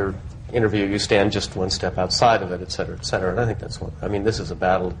you do your interview. You stand just one step outside of it, et cetera, et cetera. And I think that's what, I mean, this is a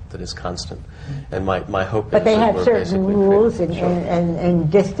battle that is constant. And my hope is But they that have we're certain basically rules creating- and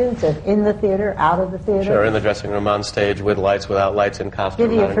distance of in the theater, out of the theater. Sure, in the dressing room, on stage, with lights, without lights, in costume,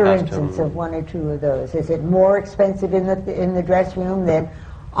 Give you not a for in costume. instance of one or two of those. Is it more expensive in the dressing room than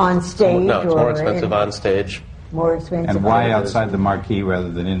on stage? No, it's or more expensive on stage. More expensive. And why outside the marquee rather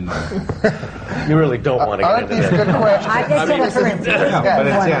than in the... You really don't want to get into that. I just said a for instance. No, but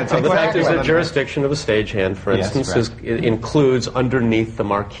it's The fact is, the exactly- jurisdiction of a stagehand, for Yes, instance, right. it includes underneath the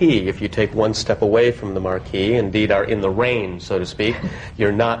marquee. If you take one step away from the marquee, indeed are in the rain, so to speak,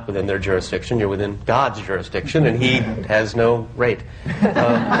 you're not within their jurisdiction, you're within God's jurisdiction, and He has no rate.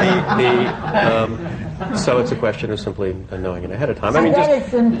 So it's a question of simply knowing it ahead of time. So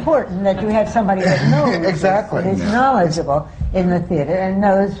it's important that you have somebody that knows Exactly. that is knowledgeable in the theater and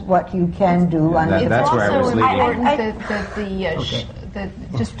knows what you can do on the That's where I was also leading. important that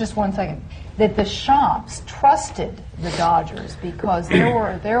just 1 second, that the shops trusted the Dodgers because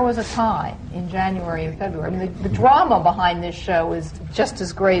there was a time in January and February. I mean, the drama behind this show is just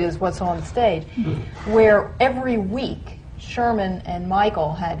as great as what's on stage, where every week Sherman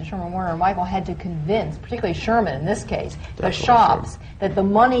Warner and Michael had to convince, particularly Sherman in this case, the shops that the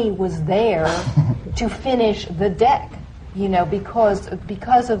money was there to finish the deck. You know, because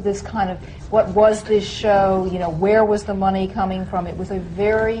of this kind of, what was this show, you know, where was the money coming from? It was a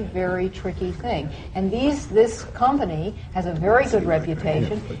very, very tricky thing. And this company has a very good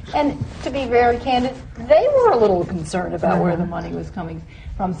reputation, and to be very candid, they were a little concerned about where the money was coming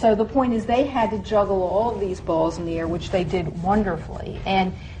from. So the point is they had to juggle all of these balls in the air, which they did wonderfully.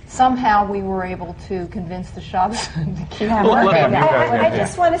 And somehow we were able to convince the shops to keep working. I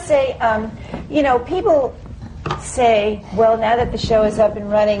just want to say, you know, people say, well, now that the show is up and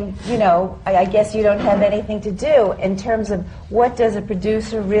running, you know, I guess you don't have anything to do in terms of what does a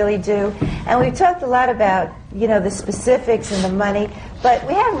producer really do. And we've talked a lot about, you know, the specifics and the money, but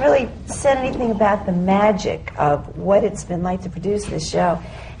we haven't really said anything about the magic of what it's been like to produce this show.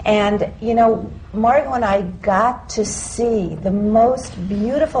 And, you know, Margot and I got to see the most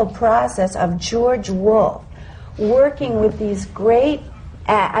beautiful process of George Wolfe working with these great,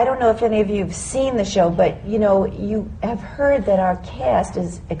 I don't know if any of you have seen the show, but, you know, you have heard that our cast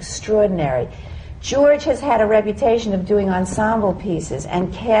is extraordinary. George has had a reputation of doing ensemble pieces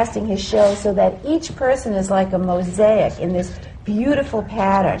and casting his show so that each person is like a mosaic in this beautiful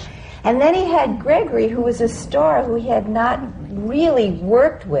pattern. And then he had Gregory, who was a star who he had not really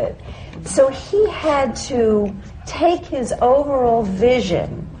worked with. So he had to take his overall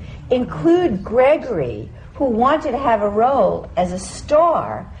vision, include Gregory, who wanted to have a role as a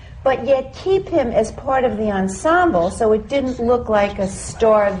star, but yet keep him as part of the ensemble so it didn't look like a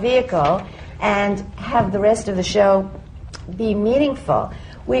star vehicle, and have the rest of the show be meaningful.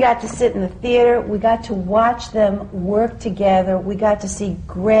 We got to sit in the theater. We got to watch them work together. We got to see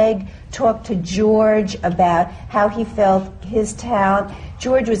Greg talk to George about how he felt his talent.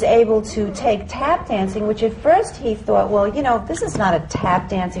 George was able to take tap dancing, which at first he thought, well, you know, this is not a tap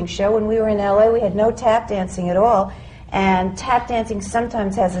dancing show. When we were in LA, we had no tap dancing at all. And tap dancing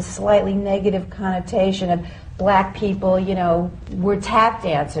sometimes has a slightly negative connotation of black people, you know, were tap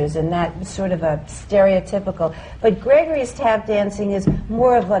dancers, and that sort of a stereotypical. But Gregory's tap dancing is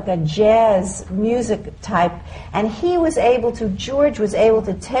more of like a jazz music type, and George was able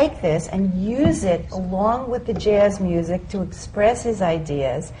to take this and use it along with the jazz music to express his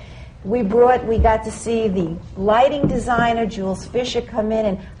ideas, We got to see the lighting designer, Jules Fisher, come in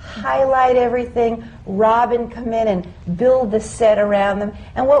and highlight everything, Robin come in and build the set around them.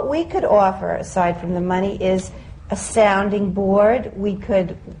 And what we could offer, aside from the money, is a sounding board. We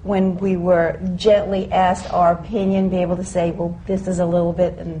could, when we were gently asked our opinion, be able to say, well, this is a little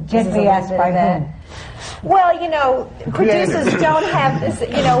bit, and this is a Gently little asked bit by of that. whom? Well, you know, producers don't have this,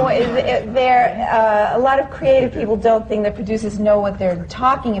 you know, a lot of creative people don't think that producers know what they're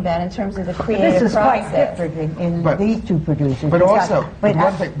talking about in terms of the creative This is process. quite different in these two producers. But also, But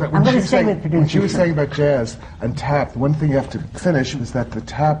one thing, but I'm when going she to stay was with saying- when she was producers. saying about jazz and tap, the one thing you have to finish was that the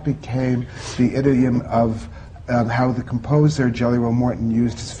tap became the idiom of how the composer, Jelly Roll Morton,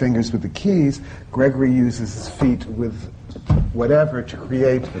 used his fingers with the keys. Gregory uses his feet with whatever to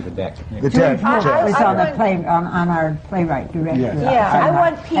create The deck. the deck. It was jazz. on our playwright director. Yeah. I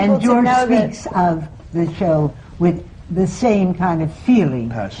want people and to George know that- speaks of the show with the same kind of feeling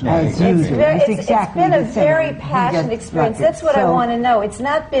Passion. as Yeah, you exactly. do. It's exactly been a the same. very He passionate just experience. like it. That's what I So- want to know. It's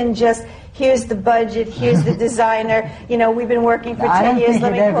not been just, here's the budget, here's the designer, you know, we've been working for I 10 don't years, think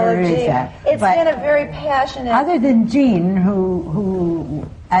let me it pull ever a is Gene. that. It's But been a very passionate... Other than Gene, who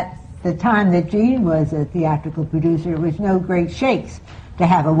at the time that Gene was a theatrical producer, it was no great shakes to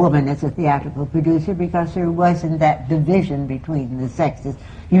have a woman as a theatrical producer because there wasn't that division between the sexes.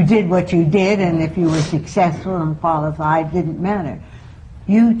 You did what you did, and if you were successful and qualified, it didn't matter.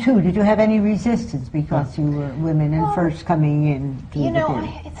 You too, did you have any resistance because you were women and first coming in to You the know,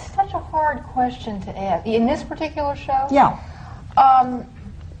 theater? it's such a hard question to ask. In this particular show? Yeah. You know,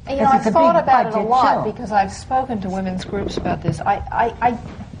 Because I've it's a thought big about it a budget lot show. because I've spoken to women's groups about this.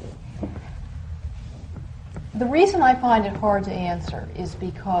 The reason I find it hard to answer is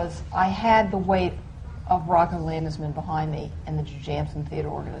because I had the weight of Rocco Landesman behind me and the Jujamcyn Theater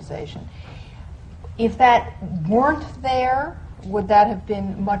Organization. If that weren't there, would that have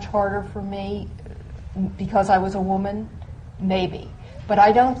been much harder for me because I was a woman? Maybe. But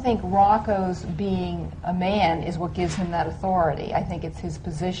I don't think Rocco's being a man is what gives him that authority. I think it's his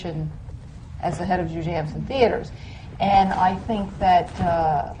position as the head of Jujamcyn Theaters. And I think that...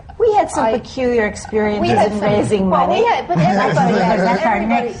 we had some peculiar experiences in raising well, money. but everybody has. That's our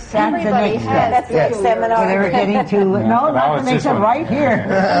next. Everybody has. That's the next seminar. So they were getting to no, no, not it's the next this one one. right here.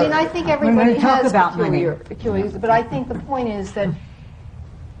 I mean, I think everybody gonna talk has about money. peculiarities, but I think the point is that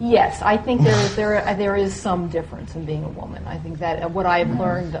yes, I think there is some difference in being a woman. I think that what I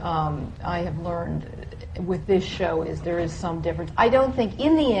have learned with this show is there is some difference. I don't think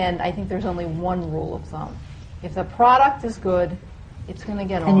in the end I think there's only one rule of thumb. If the product is good, it's going to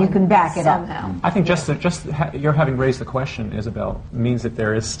get on. And you can back it up. somehow. I think you're having raised the question, Isabel, means that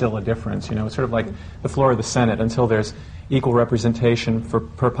there is still a difference. You know, it's sort of like the floor of the Senate. Until there's equal representation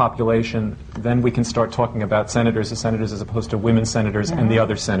per population, then we can start talking about senators as opposed to women senators and the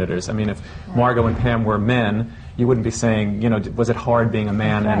other senators. I mean, if Margot and Pam were men, you wouldn't be saying, you know, was it hard being a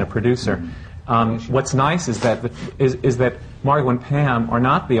man and a producer? What's nice is that Margot and Pam are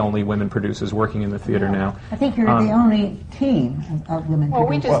not the only women producers working in the theater now. I think you're the only team of women Well,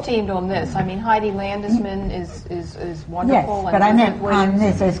 we producers. just teamed on this. I mean, Heidi Landesman is wonderful. Yes, but I meant on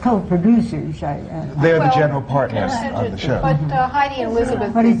this as co-producers. They're the general partners on the show. But Heidi and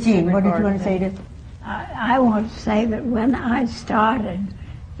Elizabeth. What did Jean? What did you want to say to? I want to say that when I started,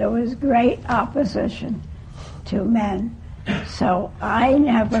 there was great opposition to men. So I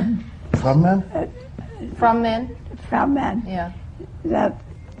never, From men? From men? from men, Yeah. that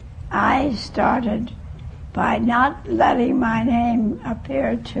I started by not letting my name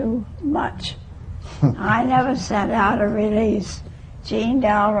appear too much. I never sent out a release. Jean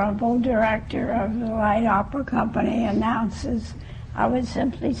Dalrymple, director of the Light Opera Company, announces. I would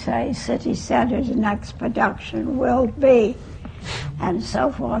simply say City Center's next production will be, and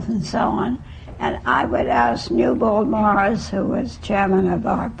so forth and so on. And I would ask Newbold Morris, who was chairman of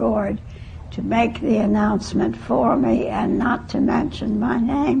our board, to make the announcement for me and not to mention my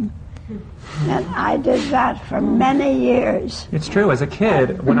name. And I did that for many years. It's true. As a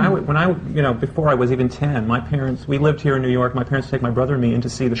kid, when I, you know, before I was even 10, my parents, we lived here in New York. My parents would take my brother and me in to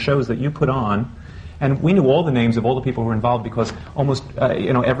see the shows that you put on. And we knew all the names of all the people who were involved because almost,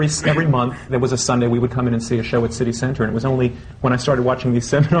 you know, every month there was a Sunday we would come in and see a show at City Center. And it was only when I started watching these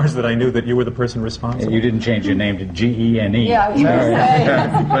seminars that I knew that you were the person responsible. You didn't change your name to G-E-N-E. Yeah, I was going to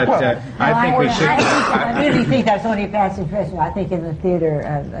say. But I think we should... I really think that's only a passing impression. I think in the theater,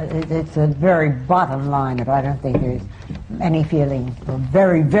 it's a very bottom line of I don't think there's any feeling, or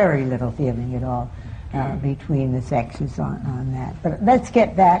very, very little feeling at all, between the sexes on that. But let's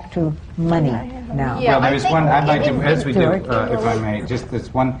get back to money now. Yeah, Well, there's one, I'd like to, as we do, George. if I may, just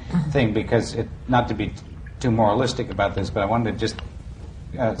this one thing, because not to be too moralistic about this, but I wanted to just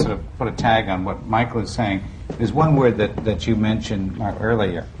sort of put a tag on what Michael is saying. There's one word that you mentioned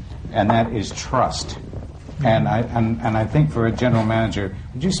earlier, and that is trust. And I think for a general manager,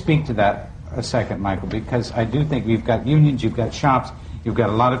 would you speak to that a second, Michael? Because I do think you've got unions, you've got shops, you've got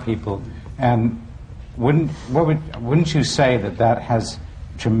a lot of people, and wouldn't you say that has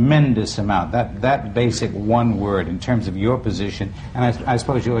tremendous amount, that basic one word in terms of your position, and I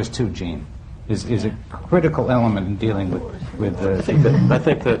suppose yours too, Gene, is a critical element in dealing with the... I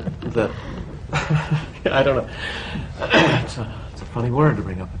think that I don't know. It's a funny word to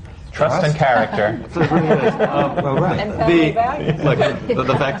bring up. Trust and character. It really is. Well, right. And family values. Look,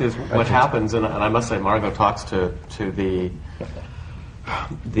 the fact is, what happens, and I must say, Margot talks to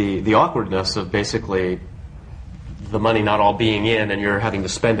the awkwardness of basically the money not all being in and you're having to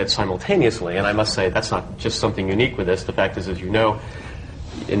spend it simultaneously. And I must say, that's not just something unique with this. The fact is, as you know,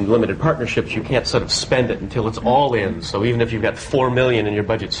 in limited partnerships, you can't sort of spend it until it's all in. So even if you've got $4 million and your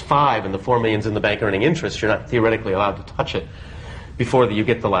budget's $5 million and the $4 million's in the bank earning interest, you're not theoretically allowed to touch it before you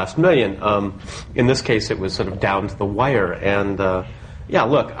get the last $1 million. In this case, it was sort of down to the wire. And yeah,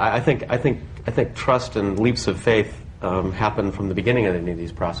 look, I think trust and leaps of faith happen from the beginning of any of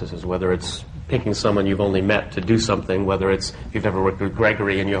these processes, whether it's picking someone you've only met to do something, whether it's if you've ever worked with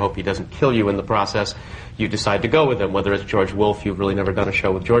Gregory and you hope he doesn't kill you in the process, you decide to go with him, whether it's George Wolfe, you've really never done a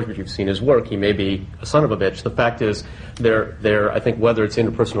show with George, but you've seen his work, he may be a son of a bitch. The fact is, I think whether it's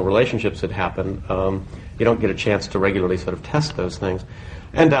interpersonal relationships that happen, you don't get a chance to regularly sort of test those things.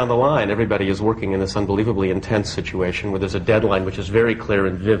 And down the line, everybody is working in this unbelievably intense situation where there's a deadline which is very clear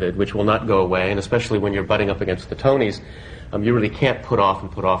and vivid, which will not go away, and especially when you're butting up against the Tonys, you really can't put off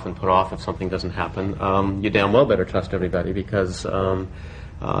and put off and put off if something doesn't happen. You damn well better trust everybody, because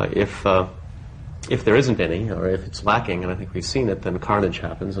if there isn't any, or if it's lacking, and I think we've seen it, then carnage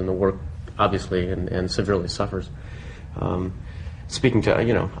happens, and the work obviously and severely suffers. Speaking to,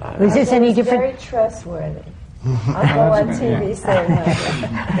 Was this any different? Very trustworthy. I'll go on TV saying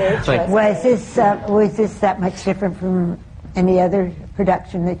that. Very trustworthy. Was this that much different from any other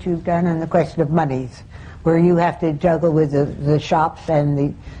production that you've done on the question of monies, where you have to juggle with the shops and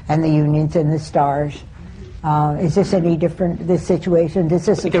the unions and the stars? Is this any different, this situation? Does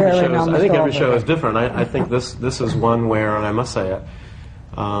this occur in almost all of them? I think every show is different. I think this is one where, and I must say it,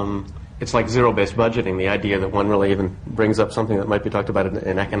 it's like zero-based budgeting. The idea that one really even brings up something that might be talked about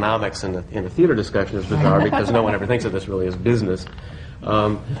in economics in a theater discussion is bizarre, because no one ever thinks of this really as business.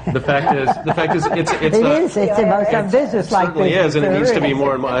 The fact is, it's a business like this. It certainly is, and it needs to be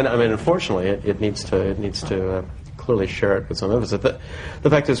more and more. I mean, unfortunately, it needs to clearly share it with some of us. The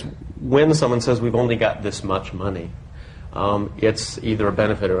fact is, when someone says we've only got this much money, it's either a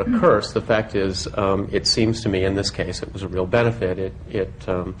benefit or a curse. The fact is, it seems to me in this case it was a real benefit. It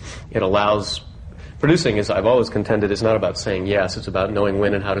allows. Producing, as I've always contended, is not about saying yes. It's about knowing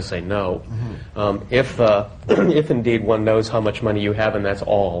when and how to say no. Mm-hmm. If indeed one knows how much money you have and that's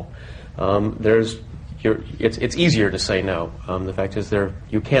all, it's easier to say no. The fact is,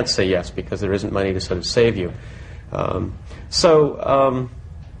 you can't say yes because there isn't money to sort of save you.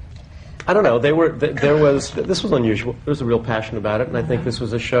 I don't know. This was unusual. There was a real passion about it, and I think this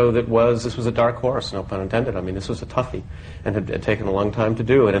was a show this was a dark horse, no pun intended. I mean, this was a toughie, and had taken a long time to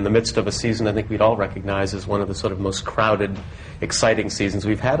do. And in the midst of a season I think we'd all recognize as one of the sort of most crowded, exciting seasons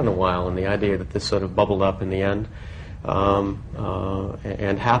we've had in a while, and the idea that this sort of bubbled up in the end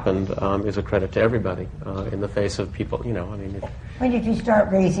and happened is a credit to everybody in the face of people, When did you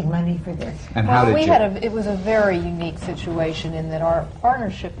start raising money for this? And how did you? It was a very unique situation in that our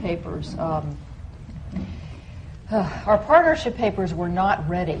partnership papers were not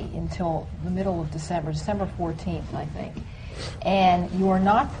ready until the middle of December 14th, I think. And you are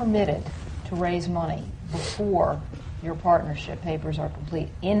not permitted to raise money before your partnership papers are complete.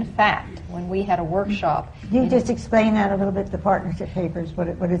 In fact, when we had a workshop... Can you just explain that a little bit, the partnership papers? What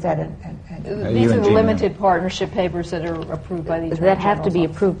is that? These are the limited partnership papers that are approved by the Attorney General's That have to be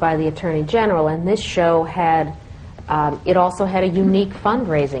office. approved by the Attorney General, and this show had, it also had a unique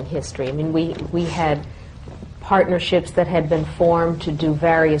fundraising history. I mean, we had partnerships that had been formed to do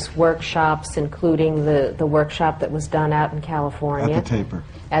various workshops, including the workshop that was done out in California.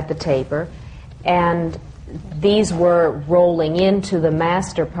 At the Taper. And these were rolling into the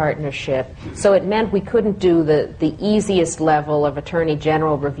master partnership, so it meant we couldn't do the easiest level of Attorney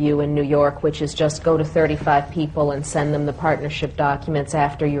General review in New York, which is just go to 35 people and send them the partnership documents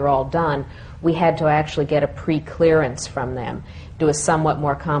after you're all done. We had to actually get a pre-clearance from them, do a somewhat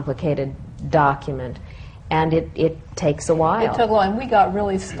more complicated document, and it takes a while. It took a while, and we got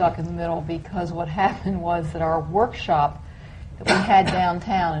really stuck in the middle because what happened was that our workshop that we had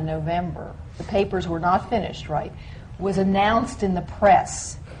downtown in November, the papers were not finished, right? was announced in the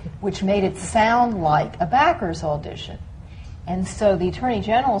press, which made it sound like a backers audition. And so the Attorney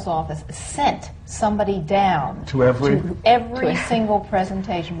General's office sent somebody down To every single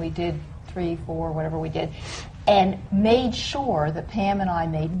presentation. We did 3, 4, whatever we did, and made sure that Pam and I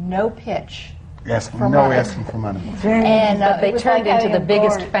made no pitch. asking for money. And they turned into the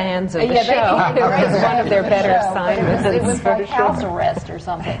biggest fans of the show. It was one of their better assignments. It was like house arrest or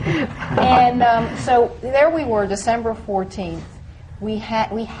something. And so there we were, December 14th. We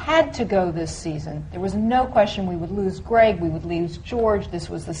had to go this season. There was no question we would lose Greg, we would lose George. This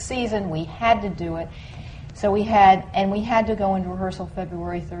was the season. We had to do it. So we had to go into rehearsal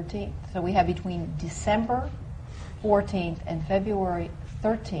February 13th. So we had between December 14th and February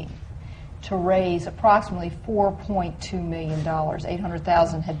 13th to raise approximately $4.2 million.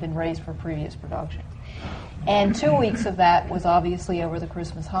 $800,000 had been raised for previous productions. And 2 weeks of that was obviously over the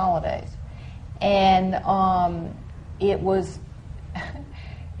Christmas holidays. And it was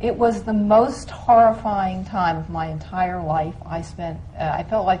the most horrifying time of my entire life. I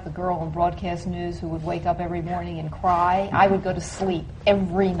felt like the girl in broadcast news who would wake up every morning and cry. I would go to sleep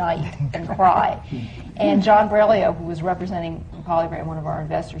every night and cry. And John Braulio, who was representing Polygram, one of our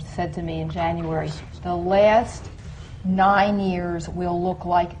investors, said to me in January, the last 9 years will look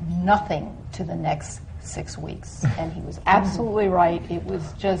like nothing to the next 6 weeks. And he was absolutely right. It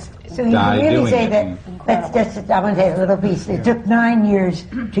was just So you really say that, I want to say a little piece. It took 9 years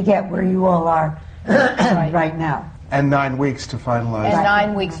to get where you all are right now. And 9 weeks to finalize. And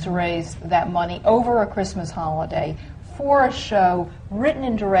 9 weeks to raise that money over a Christmas holiday for a show written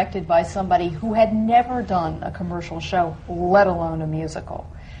and directed by somebody who had never done a commercial show, let alone a musical,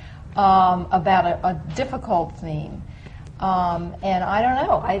 about a difficult theme. And I don't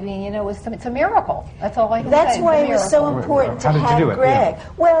know. I mean, it's a miracle. That's all I can say. That's why it was so important to have Greg. Yeah.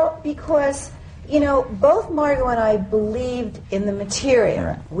 Well, because, both Margot and I believed in the material.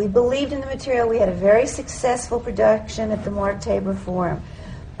 Right. We believed in the material. We had a very successful production at the Mark Tabor Forum.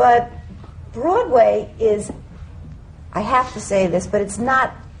 But Broadway is, I have to say this, but it's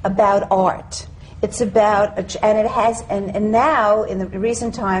not about art. It's about, and now, in the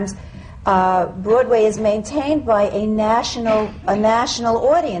recent times, Broadway is maintained by a national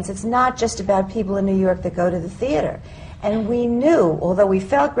audience. It's not just about people in New York that go to the theater. And we knew, although we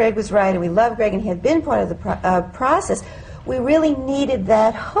felt Greg was right and we loved Greg and he had been part of the process, we really needed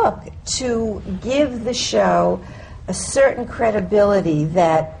that hook to give the show a certain credibility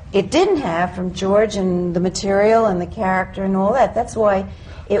that it didn't have from George and the material and the character and all that. That's why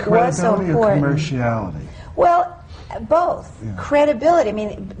it was so important. Credibility or commerciality? Well, both. Yeah. Credibility. I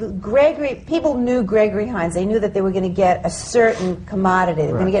mean, people knew Gregory Hines. They knew that they were going to get a certain commodity.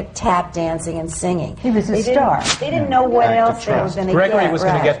 They were going to get tap dancing and singing. He was a star. They didn't know what else they were going to get. Gregory was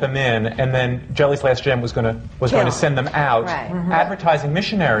going to get them in, and then Jelly's Last Jam was going to send them out. Right. Advertising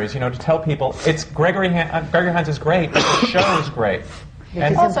missionaries, to tell people it's Gregory Hines is great, but the show is great.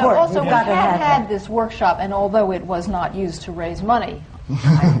 And also we had this workshop, and although it was not used to raise money,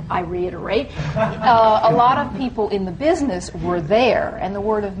 I reiterate, a lot of people in the business were there, and the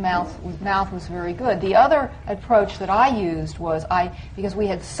word of mouth was very good. The other approach that I used was because we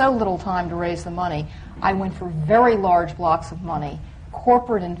had so little time to raise the money, I went for very large blocks of money,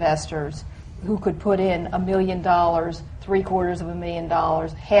 corporate investors who could put in $1 million, $750,000,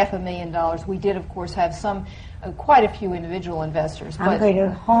 $500,000. We did, of course, have quite a few individual investors. I'm going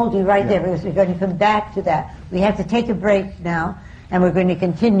to hold you right there because we're going to come back to that. We have to take a break now. And we're going to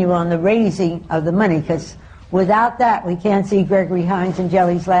continue on the raising of the money, because without that, we can't see Gregory Hines and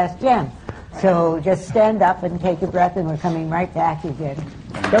Jelly's Last Jam. So just stand up and take a breath, and we're coming right back again.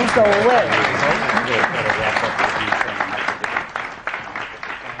 Don't go away.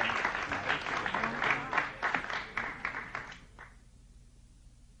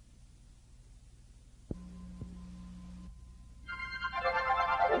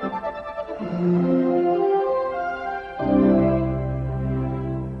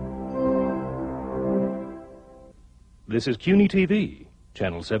 This is CUNY TV,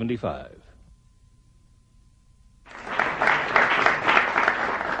 Channel 75.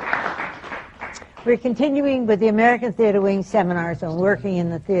 We're continuing with the American Theatre Wing seminars on working in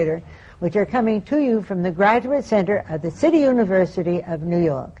the theater, which are coming to you from the Graduate Center of the City University of New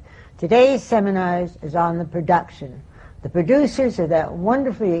York. Today's seminars is on the production. The producers of that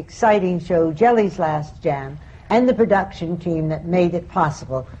wonderfully exciting show, Jelly's Last Jam, and the production team that made it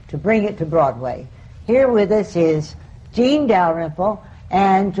possible to bring it to Broadway. Here with us is Jean Dalrymple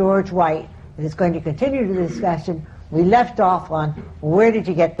and George White, who is going to continue the discussion. We left off on where did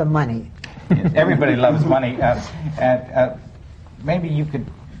you get the money? Everybody loves money. Maybe you could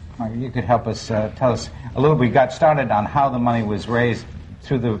You could help us tell us a little. We got started on how the money was raised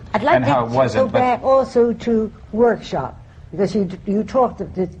through the I'd like and how it to wasn't. go back also to workshop, because you talked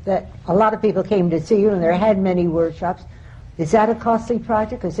that a lot of people came to see you, and there had many workshops. Is that a costly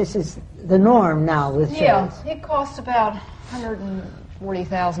project? Because this is the norm now with shows. Yeah, it costs about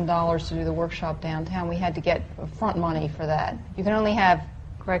 $140,000 to do the workshop downtown. We had to get front money for that. You can only have,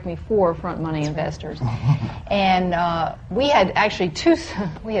 correct me, 4 front money investors. And we had actually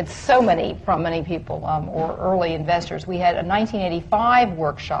we had so many front money people or early investors. We had a 1985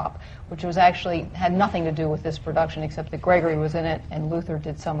 workshop, which was actually had nothing to do with this production except that Gregory was in it and Luther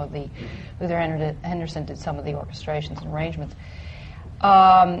Henderson did some of the orchestrations and arrangements.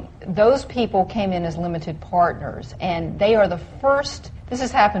 Those people came in as limited partners, and they are the first, this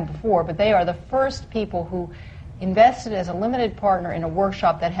has happened before, but they are the first people who invested as a limited partner in a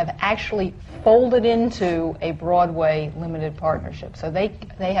workshop that have actually folded into a Broadway limited partnership. So they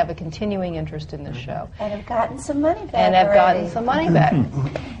have a continuing interest in the show. And have gotten some money back And have already. gotten some money back.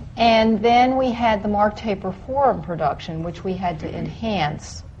 And then we had the Mark Taper Forum production, which we had to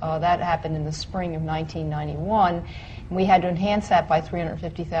enhance. That happened in the spring of 1991. We had to enhance that by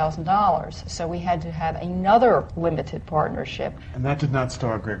 $350,000. So we had to have another limited partnership. And that did not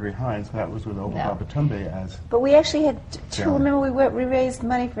star Gregory Hines. That was with Obal Babatunde as... But we actually had two. Yeah. Remember, we raised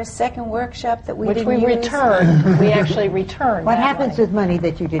money for a second workshop that we Which didn't we use? returned. We actually returned. What that happens money. with money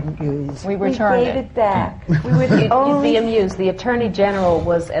that you didn't use? We returned gave it. it back. You'd be amused. The Attorney General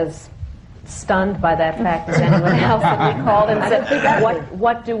was as stunned by that fact as anyone else that we called and said,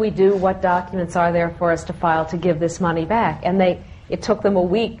 what do we do? What documents are there for us to file to give this money back? And it took them a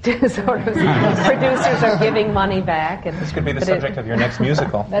week to sort of, producers are giving money back. And, This could be the subject of your next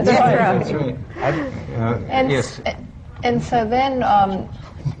musical. That's right. That's right. Yes. And so then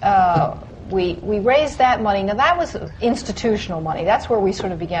we raised that money. Now that was institutional money. That's where we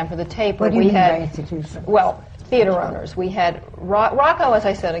sort of began for the tape. What do you mean by institutional? Well, theater owners. We had Rocco, as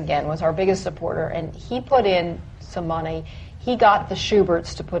I said again, was our biggest supporter, and he put in some money. He got the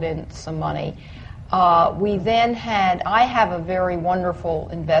Schuberts to put in some money. We then I have a very wonderful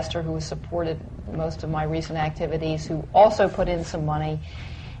investor who has supported most of my recent activities, who also put in some money,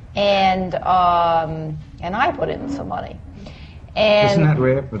 and I put in some money. And Isn't that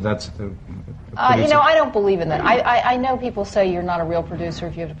rare? But that's the. I don't believe in that. I know people say you're not a real producer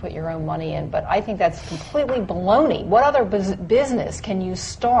if you have to put your own money in, but I think that's completely baloney. What other business can you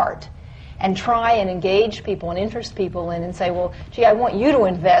start and try and engage people and interest people in and say, well, gee, I want you to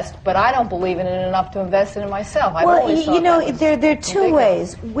invest, but I don't believe in it enough to invest in it myself. I've always thought that was there are two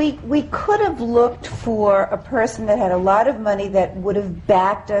ways. We could have looked for a person that had a lot of money that would have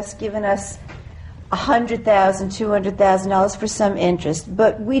backed us, given us $100,000, $200,000 for some interest,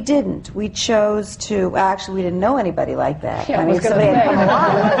 but we didn't. We chose to. Actually, we didn't know anybody like that. Yeah, I mean, somebody had come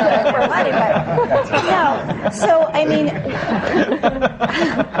along for money, but So I mean,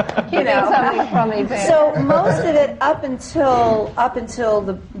 something from me, Dan. So most of it, up until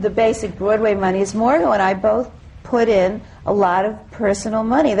the basic Broadway monies, Morgan and I both put in a lot of personal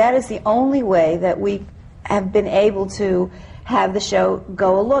money. That is the only way that we have been able to have the show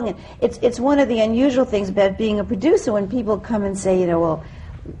go along. And it's one of the unusual things about being a producer when people come and say, well,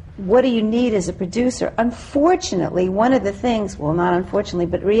 what do you need as a producer? Unfortunately, one of the things, well, not unfortunately,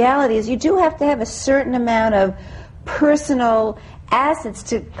 but reality is you do have to have a certain amount of personal assets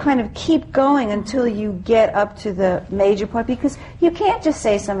to kind of keep going until you get up to the major point, because you can't just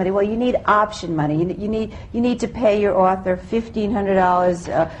say to somebody, well, you need option money, you need to pay your author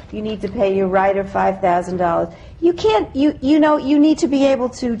 $1,500, you need to pay your writer $5,000. You can't, you need to be able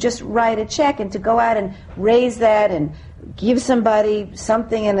to just write a check and to go out and raise that and give somebody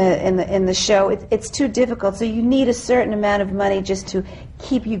something in the show. It's too difficult. So you need a certain amount of money just to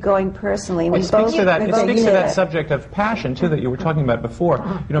keep you going personally. It speaks to that subject of passion too that you were talking about before.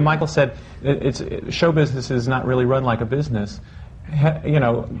 Michael said show business is not really run like a business.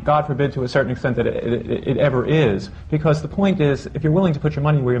 God forbid to a certain extent that it ever is, because the point is, if you're willing to put your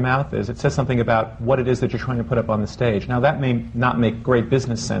money where your mouth is, it says something about what it is that you're trying to put up on the stage. Now that may not make great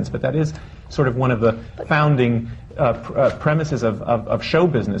business sense, but that is sort of one of the founding premises of show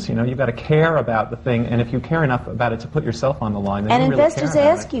business. You've got to care about the thing, and if you care enough about it to put yourself on the line, then and you really investors care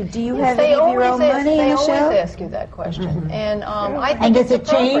about ask it. you, do you have any of your own money in the show? They always ask you that question, and I think And does it's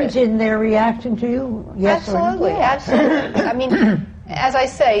it change in their reaction to you? Yes absolutely, or no? absolutely. I mean, as I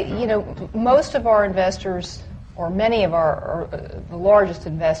say, most of our investors, or many of the largest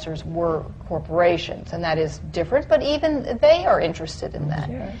investors, were corporations, and that is different. But even they are interested in that.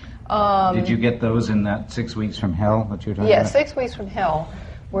 Did you get those in that 6 weeks from hell that you were talking Yeah, about? 6 weeks from hell.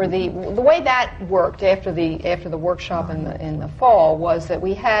 where the way that worked after the workshop in the fall was that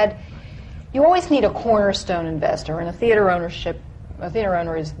you always need a cornerstone investor, and a theater owner is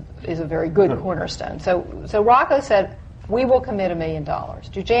a very good cornerstone. So Rocco said, we will commit $1 million.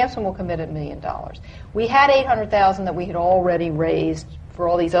 Jujamcyn will commit $1 million. We had $800,000 that we had already raised for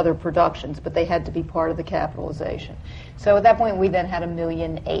all these other productions, but they had to be part of the capitalization. So at that point, we then had $1.8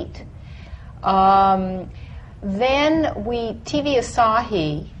 million. Then TV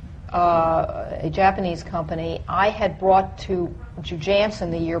Asahi, a Japanese company, I had brought to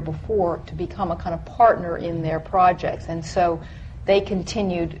Jujamcyn the year before to become a kind of partner in their projects, and so they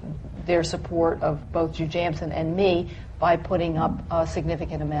continued their support of both Jujamcyn and me by putting up a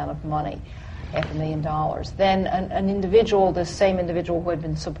significant amount of money, $500,000. Then an individual, the same individual who had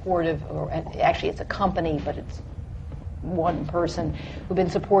been supportive, or actually it's a company, but it's one person who'd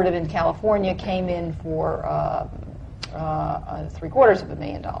been supportive in California, came in for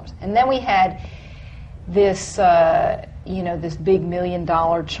 $750,000. And then we had this, this big $1 million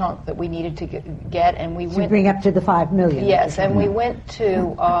chunk that we needed to get, and we went. Bring up to the $5 million. Yes, and we went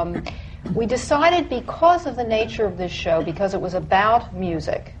to. We decided, because of the nature of this show, because it was about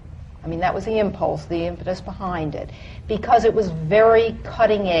music. I mean, that was the impulse, the impetus behind it. Because it was very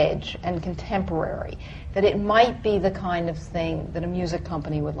cutting edge and contemporary, that it might be the kind of thing that a music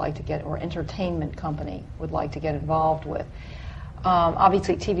company would like to get, or entertainment company would like to get involved with.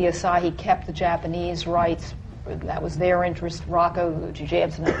 Obviously, TV Asahi kept the Japanese rights. That was their interest. Rocco,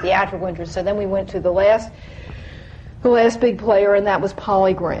 Jujamcyn, had theatrical interest. So then we went to the last big player, and that was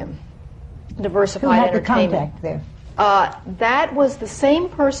Polygram, Diversified Entertainment. Who had the contact there? That was the same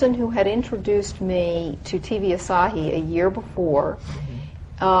person who had introduced me to TV Asahi a year before.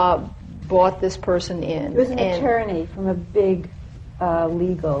 Brought this person in. It was an attorney from a big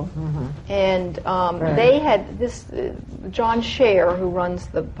legal. And they had this, John Scher, who runs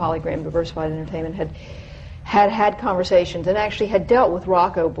the Polygram Diversified Entertainment, had conversations and actually had dealt with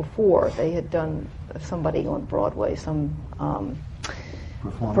Rocco before. They had done somebody on Broadway, some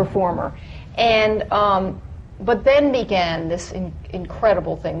performer. And but then began this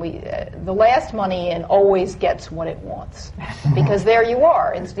incredible thing. The last money in always gets what it wants, because there you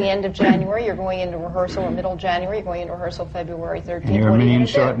are. It's the end of January. You're going into rehearsal in middle of January. You're going into rehearsal February 13th. And you're $1 million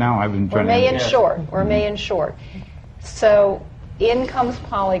short now. I've been trying. We're $1 million short. So in comes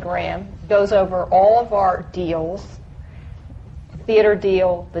Polygram, goes over all of our deals, theater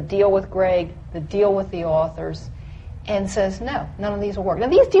deal, the deal with Greg, the deal with the authors, and says no, none of these will work. Now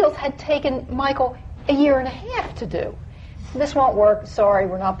these deals had taken Michael a year and a half to do. This won't work. Sorry,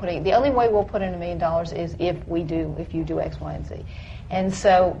 we're not putting. The only way we'll put in $1 million is if you do X, Y, and Z. And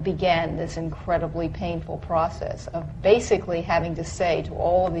so began this incredibly painful process of basically having to say to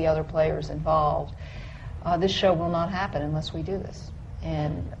all of the other players involved, this show will not happen unless we do this.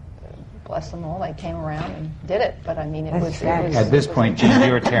 And bless them all, they came around and did it. But I mean, it was at this point, Jim,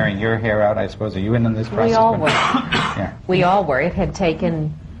 you were tearing your hair out, I suppose. Are you in on this process? We all were. Yeah. We all were. It had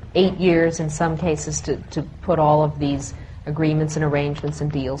taken 8 years in some cases to put all of these agreements and arrangements and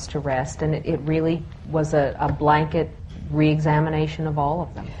deals to rest, and it really was a blanket re-examination of all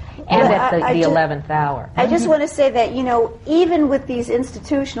of them, and well, at the 11th hour. I just want to say that, even with these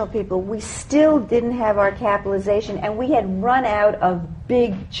institutional people, we still didn't have our capitalization, and we had run out of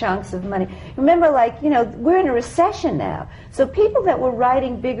big chunks of money. Remember, we're in a recession now, so people that were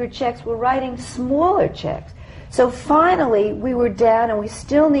writing bigger checks were writing smaller checks. So finally, we were down and we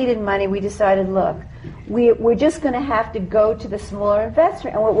still needed money. We decided, look, we're just going to have to go to the smaller investor.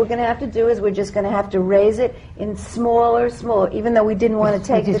 And what we're going to have to do is we're just going to have to raise it in smaller, even though we didn't want to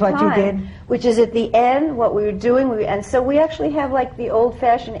take the time. Which is what you did. Which is at the end what we were doing. And so we actually have like the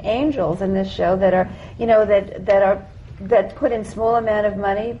old-fashioned angels in this show that are, that put in small amount of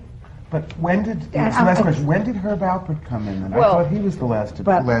money. But when did last question? When did Herb Alpert come in? And I thought he was the last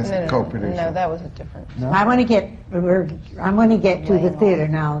co-producer. No, that was a different. No? I want to get to the theater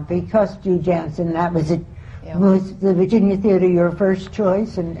now, because Jujamcyn, that was it. Yeah. Was the Virginia Theater your first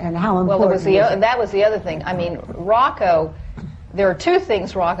choice, and how important? Well, that was the other thing. I mean, Rocco. There are three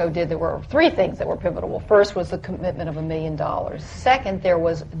things that were pivotal. First was the commitment of $1 million. Second, there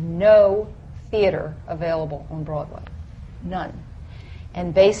was no theater available on Broadway, none.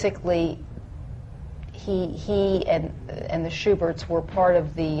 And basically, he and the Schuberts were part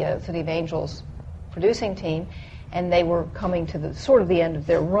of the City of Angels producing team, and they were coming to the end of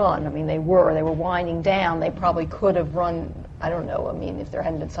their run. I mean, they were winding down. They probably could have run. I don't know. I mean, if there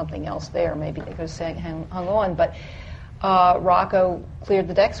hadn't been something else there, maybe they could have hung on. But Rocco cleared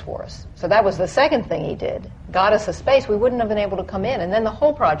the decks for us. So that was the second thing he did. Got us a space. We wouldn't have been able to come in, and then the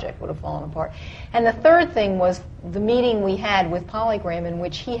whole project would have fallen apart. And the third thing was the meeting we had with Polygram in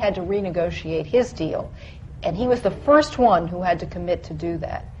which he had to renegotiate his deal. And he was the first one who had to commit to do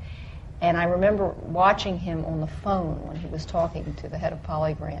that. And I remember watching him on the phone when he was talking to the head of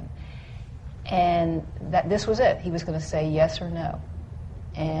Polygram. And that this was it. He was going to say yes or no.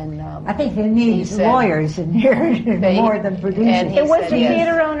 And I think they need lawyers in here more than producers. It was the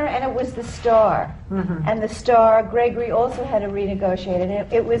theater owner and it was the Star. Mm-hmm. And the Star, Gregory also had to renegotiate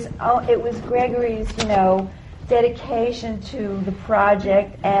it. It was Gregory's, dedication to the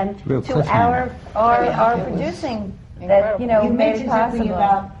project and to our producing that, you made it mentioned something possible.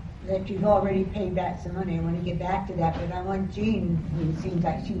 about that you've already paid back some money. I want to get back to that, but I want Jean, who seems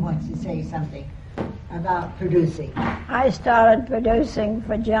like she wants to say something about producing. I started producing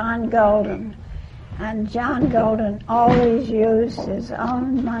for John Golden, and John Golden always used his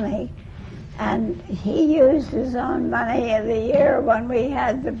own money, and he used his own money in the year when we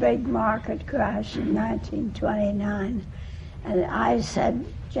had the big market crash in 1929. And I said,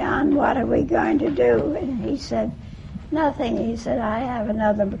 John, what are we going to do? And he said, nothing. He said, I have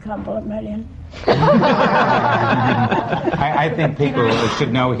another couple of million. I think people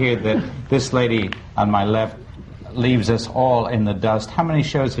should know here that this lady on my left leaves us all in the dust. How many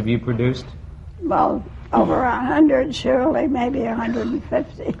shows have you produced? Well, over 100, surely, maybe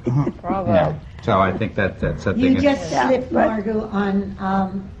 150. Bravo. Yeah. So I think that's something. You just slipped, Margot,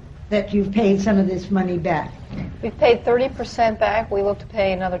 on that you've paid some of this money back. We've paid 30% back. We look to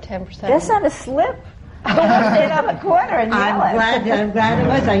pay another 10%. That's not a slip. I stayed on the corner and yell I'm glad it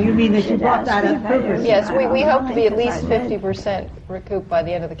was. You mean that you brought that up purposely? Yes, we hope to be at least 50% recouped by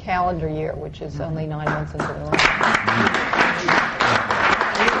the end of the calendar year, which is only 9 months into the run.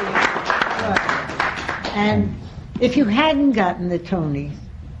 And if you hadn't gotten the Tonys,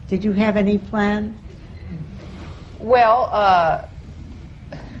 did you have any plan? Well,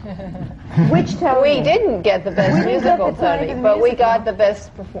 which Tony? We didn't get the best musical Tony, but we got the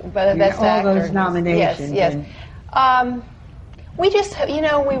best best all actor. Those nominations. Yes. We just,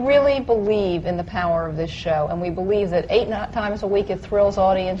 we really believe in the power of this show, and we believe that 8 times a week it thrills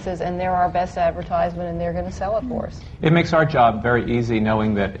audiences, and they're our best advertisement, and they're going to sell it for us. It makes our job very easy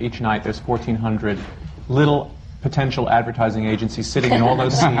knowing that each night there's 1,400 little potential advertising agencies sitting in all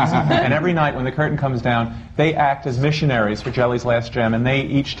those seats, and every night when the curtain comes down, they act as missionaries for Jelly's Last Gem, and they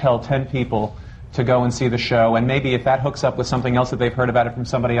each tell 10 people to go and see the show, and maybe if that hooks up with something else that they've heard about it from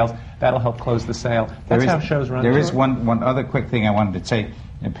somebody else, that'll help close the sale. That's how shows run. There is one other quick thing I wanted to say,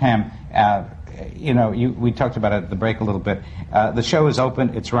 Pam. We talked about it at the break a little bit. The show is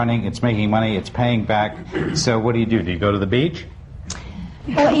open, it's running, it's making money, it's paying back. So what do? Do you go to the beach?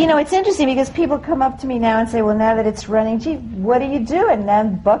 Well, it's interesting because people come up to me now and say, well, now that it's running, gee, what do you do? And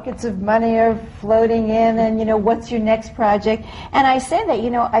then buckets of money are floating in, and, what's your next project? And I say that,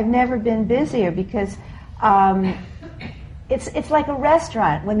 I've never been busier because it's like a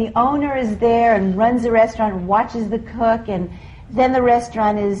restaurant. When the owner is there and runs the restaurant and watches the cook, and then the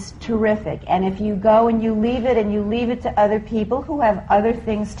restaurant is terrific. And if you go and you leave it to other people who have other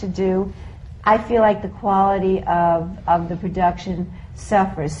things to do, I feel like the quality of the production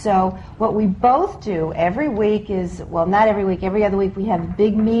suffers. So what we both do every week is, well, not every week, every other week we have a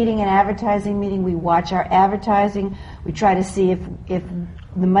big meeting, an advertising meeting. We watch our advertising. We try to see if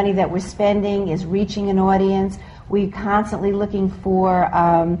the money that we're spending is reaching an audience. We're constantly looking for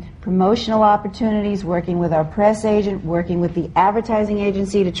promotional opportunities, working with our press agent, working with the advertising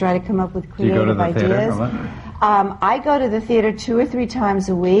agency to try to come up with creative ideas. I go to the theater 2 or 3 times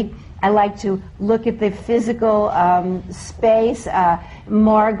a week. I like to look at the physical space.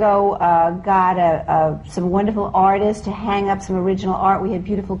 Margot got some wonderful artists to hang up some original art. We have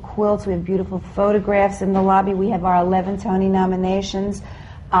beautiful quilts. We have beautiful photographs in the lobby. We have our 11 Tony nominations.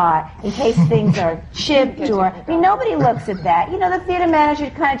 In case things are chipped nobody looks at that. The theater manager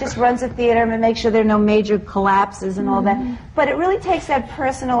kind of just runs the theater and makes sure there are no major collapses and all that. But it really takes that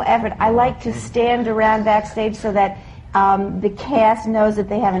personal effort. I like to stand around backstage so that the cast knows that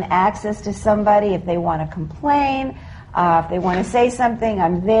they have an access to somebody if they want to complain, if they want to say something.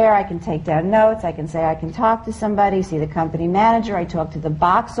 I'm there. I can take down notes. I can say I can talk to somebody, see the company manager. I talk to the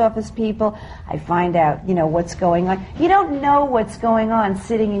box office people. I find out, what's going on. You don't know what's going on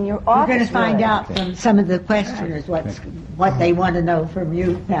sitting in your office. We're going to find out from some of the questioners what they want to know from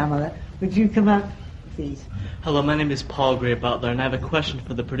you, Pamela. Would you come up, please? Hello, my name is Paul Gray Butler, and I have a question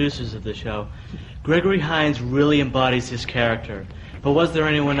for the producers of the show. Gregory Hines really embodies his character, but was there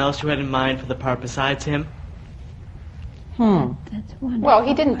anyone else you had in mind for the part besides him? That's wonderful. Well,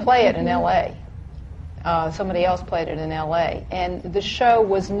 he didn't play it in L.A. Somebody else played it in L.A. And the show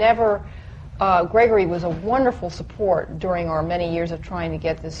was never... Gregory was a wonderful support during our many years of trying to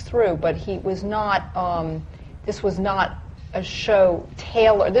get this through, but he was not this was not a show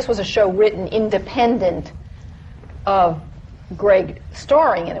tailored. This was a show written independent of Greg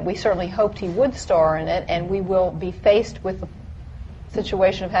starring in it. We certainly hoped he would star in it, and we will be faced with the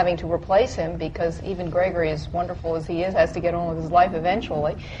situation of having to replace him because even Gregory, as wonderful as he is, has to get on with his life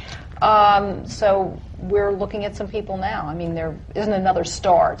eventually. So we're looking at some people now. I mean, there isn't another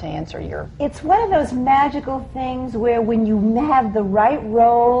star to answer your... It's one of those magical things where when you have the right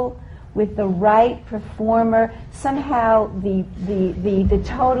role with the right performer, somehow the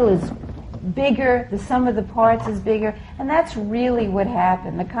total is bigger, the sum of the parts is bigger, and that's really what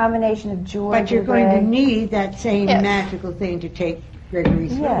happened. The combination of George But you're and going to Greg. need that same Yes. magical thing to take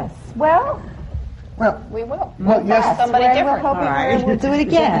Gregory's Yes. Well, we will. Well, yes. Somebody Greg, different. We're hoping All right. we'll do it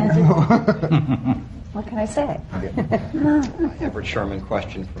again. What can I say? Everett Sherman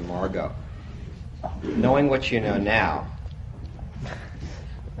question for Margot. Knowing what you know now,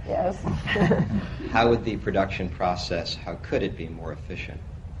 Yes. how would the production process, how could it be more efficient?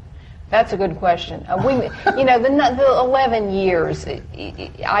 That's a good question. The 11 years,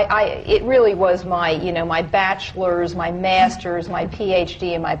 it really was my bachelor's, my master's, my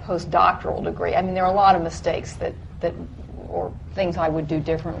PhD, and my postdoctoral degree. I mean, there are a lot of mistakes or things I would do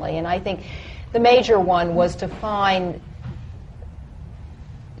differently. And I think the major one was to find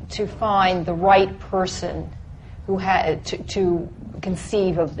the right person who had to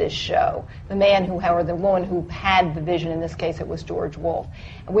conceive of this show. The man or the woman who had the vision, in this case it was George Wolfe.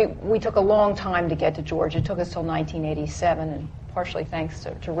 We took a long time to get to George. It took us till 1987, and partially thanks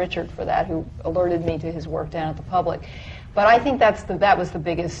to Richard for that, who alerted me to his work down at the Public. But I think that was the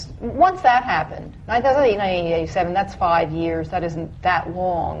biggest. Once that happened, 1987, that's 5 years. That isn't that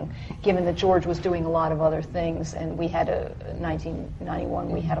long, given that George was doing a lot of other things, and we had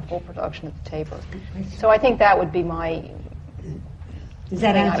 1991, we had a full production at the Taper. So I think that would be my... Does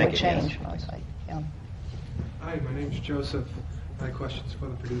that thing answer I would change mostly. Yeah. Hi, my name's Joseph. My question's for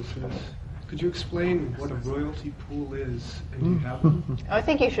the producers. Could you explain what a royalty pool is, and do you have them? I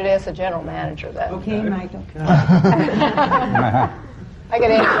think you should ask the general manager that. Okay, Michael. I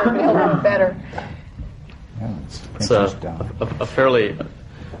could answer it a little bit better. It's a fairly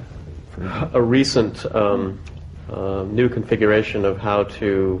recent new configuration of how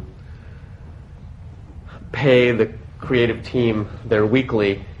to pay the creative team their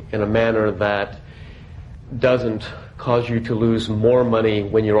weekly in a manner that doesn't cause you to lose more money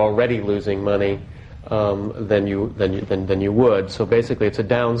when you're already losing money than you would. So basically, it's a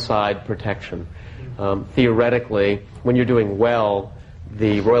downside protection. Theoretically, when you're doing well,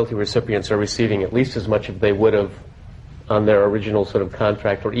 the royalty recipients are receiving at least as much as they would have on their original sort of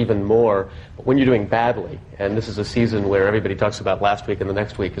contract, or even more. But when you're doing badly, and this is a season where everybody talks about last week and the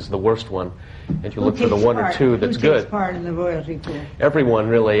next week is the worst one, and you look for the one or two that's good. Who takes part in the royalty pool? Everyone,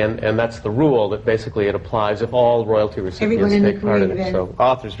 really, and that's the rule that basically it applies if all royalty recipients take part in it. So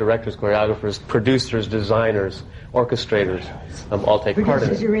authors, directors, choreographers, producers, designers, orchestrators all take part in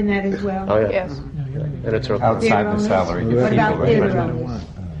Producers it. are in that as well? Oh, yeah. Yes. And it's Outside the salary. What about theater owners?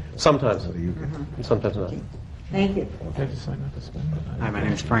 sometimes, sometimes not. Thank you. Hi, my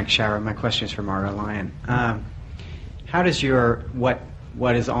name is Frank Schauer. My question is for Margot Lyon. How does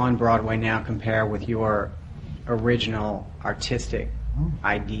what is on Broadway now compare with your original artistic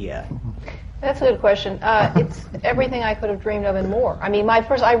idea? That's a good question. It's everything I could have dreamed of and more. I mean,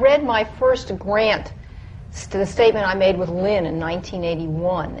 I read my first grant to the statement I made with Lynn in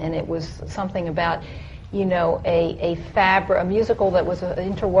 1981, and it was something about, a musical that was an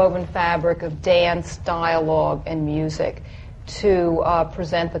interwoven fabric of dance, dialogue, and music to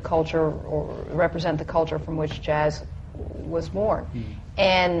present the culture or represent the culture from which jazz was born.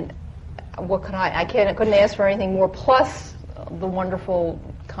 And what could I couldn't ask for anything more, plus the wonderful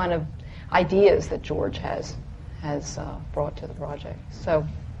kind of ideas that George has brought to the project. So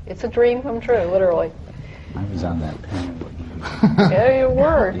it's a dream come true, literally. I was on that panel. Yeah, you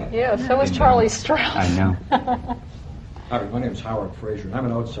were. Yeah, so was Charlie Strauss. I know. Hi, my name is Howard Fraser, and I'm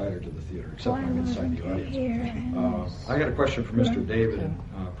an outsider to the theater, except I'm inside the audience. I had a question for Mr. David, and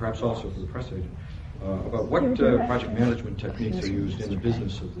perhaps also for the press agent, about what project management techniques are used in the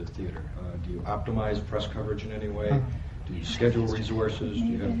business of the theater. Do you optimize press coverage in any way? Do you schedule resources? Do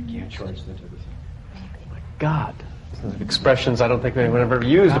you have Gantt charts, that type of thing? My God. Expressions I don't think anyone ever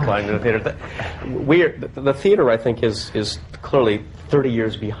used applying to the theater. The theater, I think, is clearly 30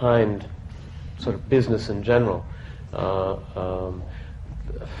 years behind sort of business in general. The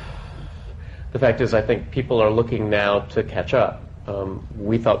fact is, I think people are looking now to catch up.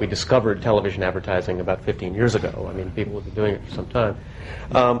 we thought we discovered television advertising about 15 years ago. I mean, people have been doing it for some time.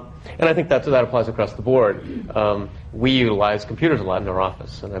 And I think that applies across the board. We utilize computers a lot in our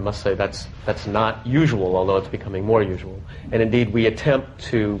office, and I must say that's not usual, although it's becoming more usual. And indeed, we attempt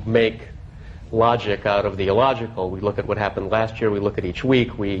to make logic out of the illogical. We look at what happened last year, we look at each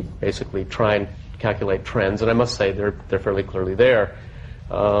week, we basically try and calculate trends, and I must say they're fairly clearly there.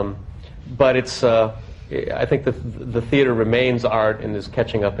 But it's, I think the theater remains art and is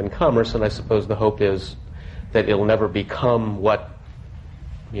catching up in commerce, and I suppose the hope is that it'll never become what,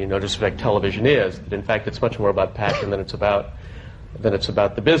 just like television is. That in fact it's much more about passion than it's about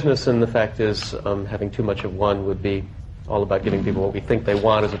the business, and the fact is having too much of one would be all about giving people what we think they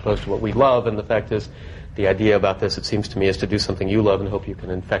want as opposed to what we love, and the fact is the idea about this, it seems to me, is to do something you love and hope you can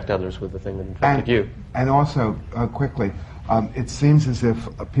infect others with the thing that infected you. And also, quickly, it seems as if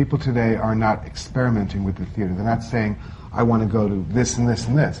people today are not experimenting with the theater. They're not saying, I want to go to this and this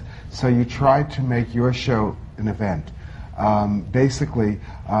and this. So you try to make your show an event. Basically,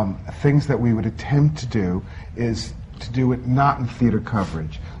 things that we would attempt to do is to do it not in theater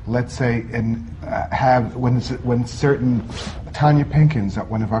coverage. Let's say when certain Tanya Pinkins,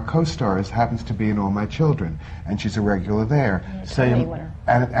 one of our co-stars, happens to be in All My Children, and she's a regular there. Tony winner.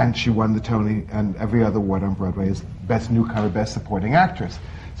 And she won the Tony and every other award on Broadway as Best Newcomer, Best Supporting Actress.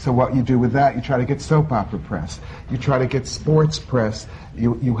 So what you do with that, you try to get soap opera press. You try to get sports press.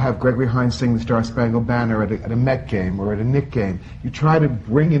 You have Gregory Hines sing the Star Spangled Banner at a Met game or at a Knick game. You try to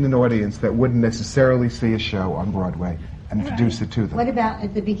bring in an audience that wouldn't necessarily see a show on Broadway and introduce it to them. What about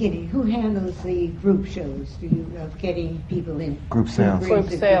at the beginning? Who handles the group shows? Of getting people in? Group sales. Group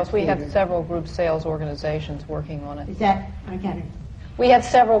sales. We have several group sales organizations working on it. Is that, I got it. We have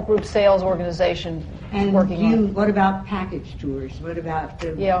several group sales organizations working on it. What about package tours? What about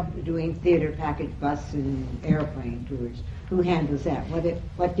doing theater package bus and airplane tours? Who handles that?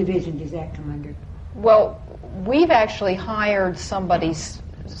 What division does that come under? Well, we've actually hired somebody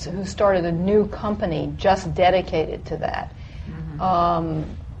who started a new company just dedicated to that.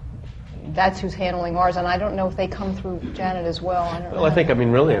 That's who's handling ours, and I don't know if they come through Janet as well. I think,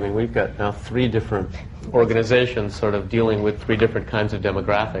 we've got now 3 different organizations sort of dealing with 3 different kinds of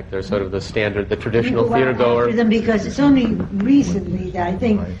demographic. There's sort of the standard, the traditional theater goer. After them because it's only recently that I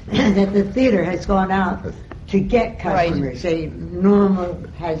think that the theater has gone out to get customers. A normal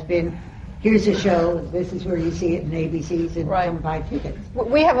has been, here's a show, this is where you see it in ABCs, and come buy tickets.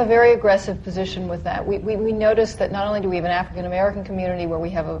 We have a very aggressive position with that. We noticed that not only do we have an African American community where we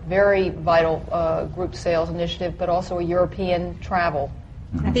have a very vital group sales initiative, but also a European travel.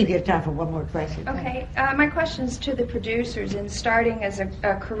 I think you have time for one more question. Okay, my question is to the producers. In starting as a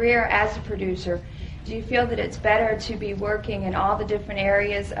career as a producer, do you feel that it's better to be working in all the different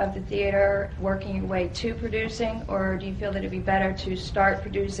areas of the theater, working your way to producing, or do you feel that it'd be better to start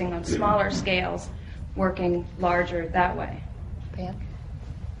producing on smaller scales, working larger that way? Pam?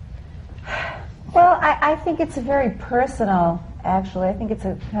 Well, I think it's a very personal, actually. I think it's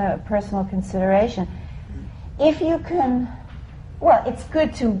a kind of personal consideration. If you can, well, it's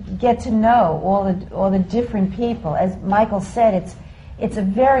good to get to know all the different people. As Michael said, it's a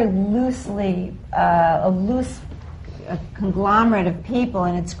very loose conglomerate of people,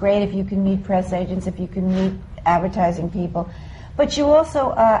 and it's great if you can meet press agents, if you can meet advertising people. But you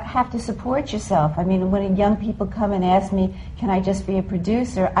also have to support yourself. I mean, when young people come and ask me, can I just be a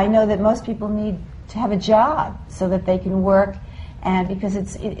producer, I know that most people need to have a job so that they can work, and because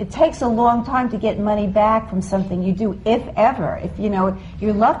it takes a long time to get money back from something you do, if ever. If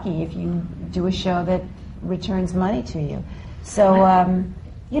you're lucky if you do a show that returns money to you. So,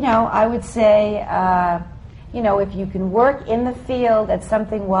 I would say, if you can work in the field at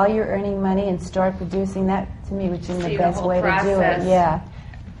something while you're earning money and start producing, that, to me, would seem the best way to do it. Yeah.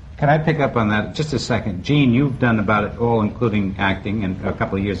 Can I pick up on that just a second? Gene, you've done about it all, including acting, and a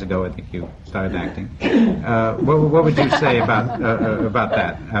couple of years ago, I think you started acting. What would you say about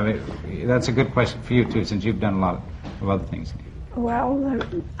that? I mean, that's a good question for you, too, since you've done a lot of other things. Well,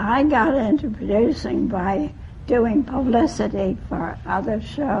 I got into producing by doing publicity for other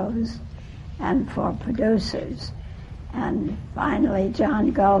shows and for producers. And finally, John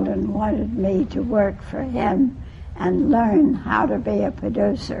Golden wanted me to work for him and learn how to be a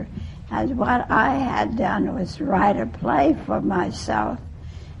producer. And what I had done was write a play for myself,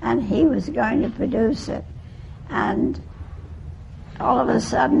 and he was going to produce it. And all of a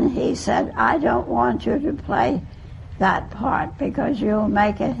sudden he said, I don't want you to play that part because you'll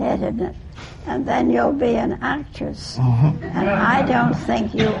make a hit in it, and then you'll be an actress. And I don't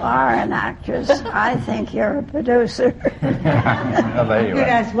think you are an actress. I think you're a producer. I could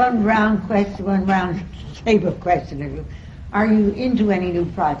ask one round table question of you. Are you into any new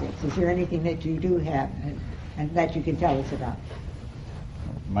projects? Is there anything that you do have and that you can tell us about?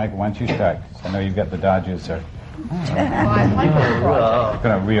 Mike, why don't you start? 'Cause I know you've got the Dodgers are Well,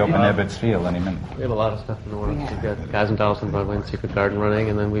 going to reopen Ebbets Field any minute. We have a lot of stuff in the works. We've got Guys and Dolls on Broadway and Secret Garden running,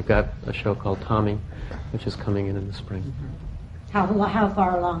 and then we've got a show called Tommy, which is coming in the spring. How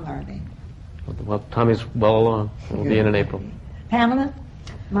far along are they? Well, Tommy's well along. We'll be in April. Pamela?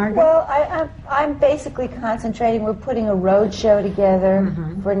 Margaret? Well, I'm basically concentrating. We're putting a road show together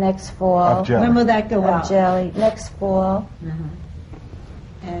for next fall. Of Jelly. When will that go out? Of Jelly. Next fall.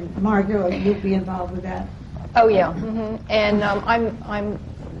 And Margaret, will you be involved with that? Oh yeah, and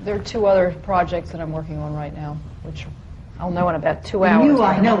there are 2 other projects that I'm working on right now, which I'll know in about 2 hours. You,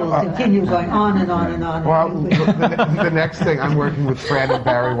 I know, will continue going on and on and on. Well, the next thing, I'm working with Fran and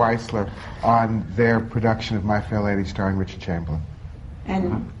Barry Weissler on their production of My Fair Lady starring Richard Chamberlain.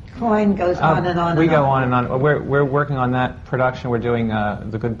 And Coyne goes on and on. We go on and on. We're working on that production. We're doing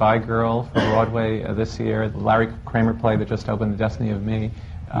The Goodbye Girl for Broadway this year. The Larry Kramer play that just opened, The Destiny of Me.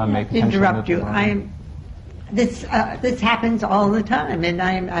 May potentially Interrupt move you. to This happens all the time, and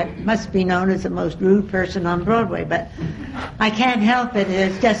I must be known as the most rude person on Broadway, but I can't help it.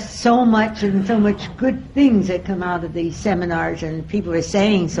 There's just so much and so much good things that come out of these seminars, and people are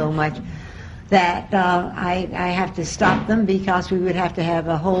saying so much that I have to stop them, because we would have to have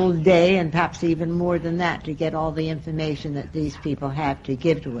a whole day and perhaps even more than that to get all the information that these people have to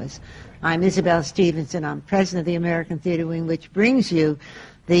give to us. I'm Isabel Stevenson. I'm president of the American Theater Wing, which brings you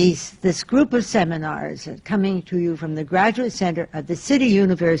this group of seminars coming to you from the Graduate Center of the City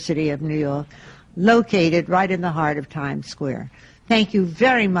University of New York, located right in the heart of Times Square. Thank you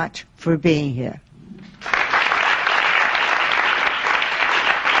very much for being here.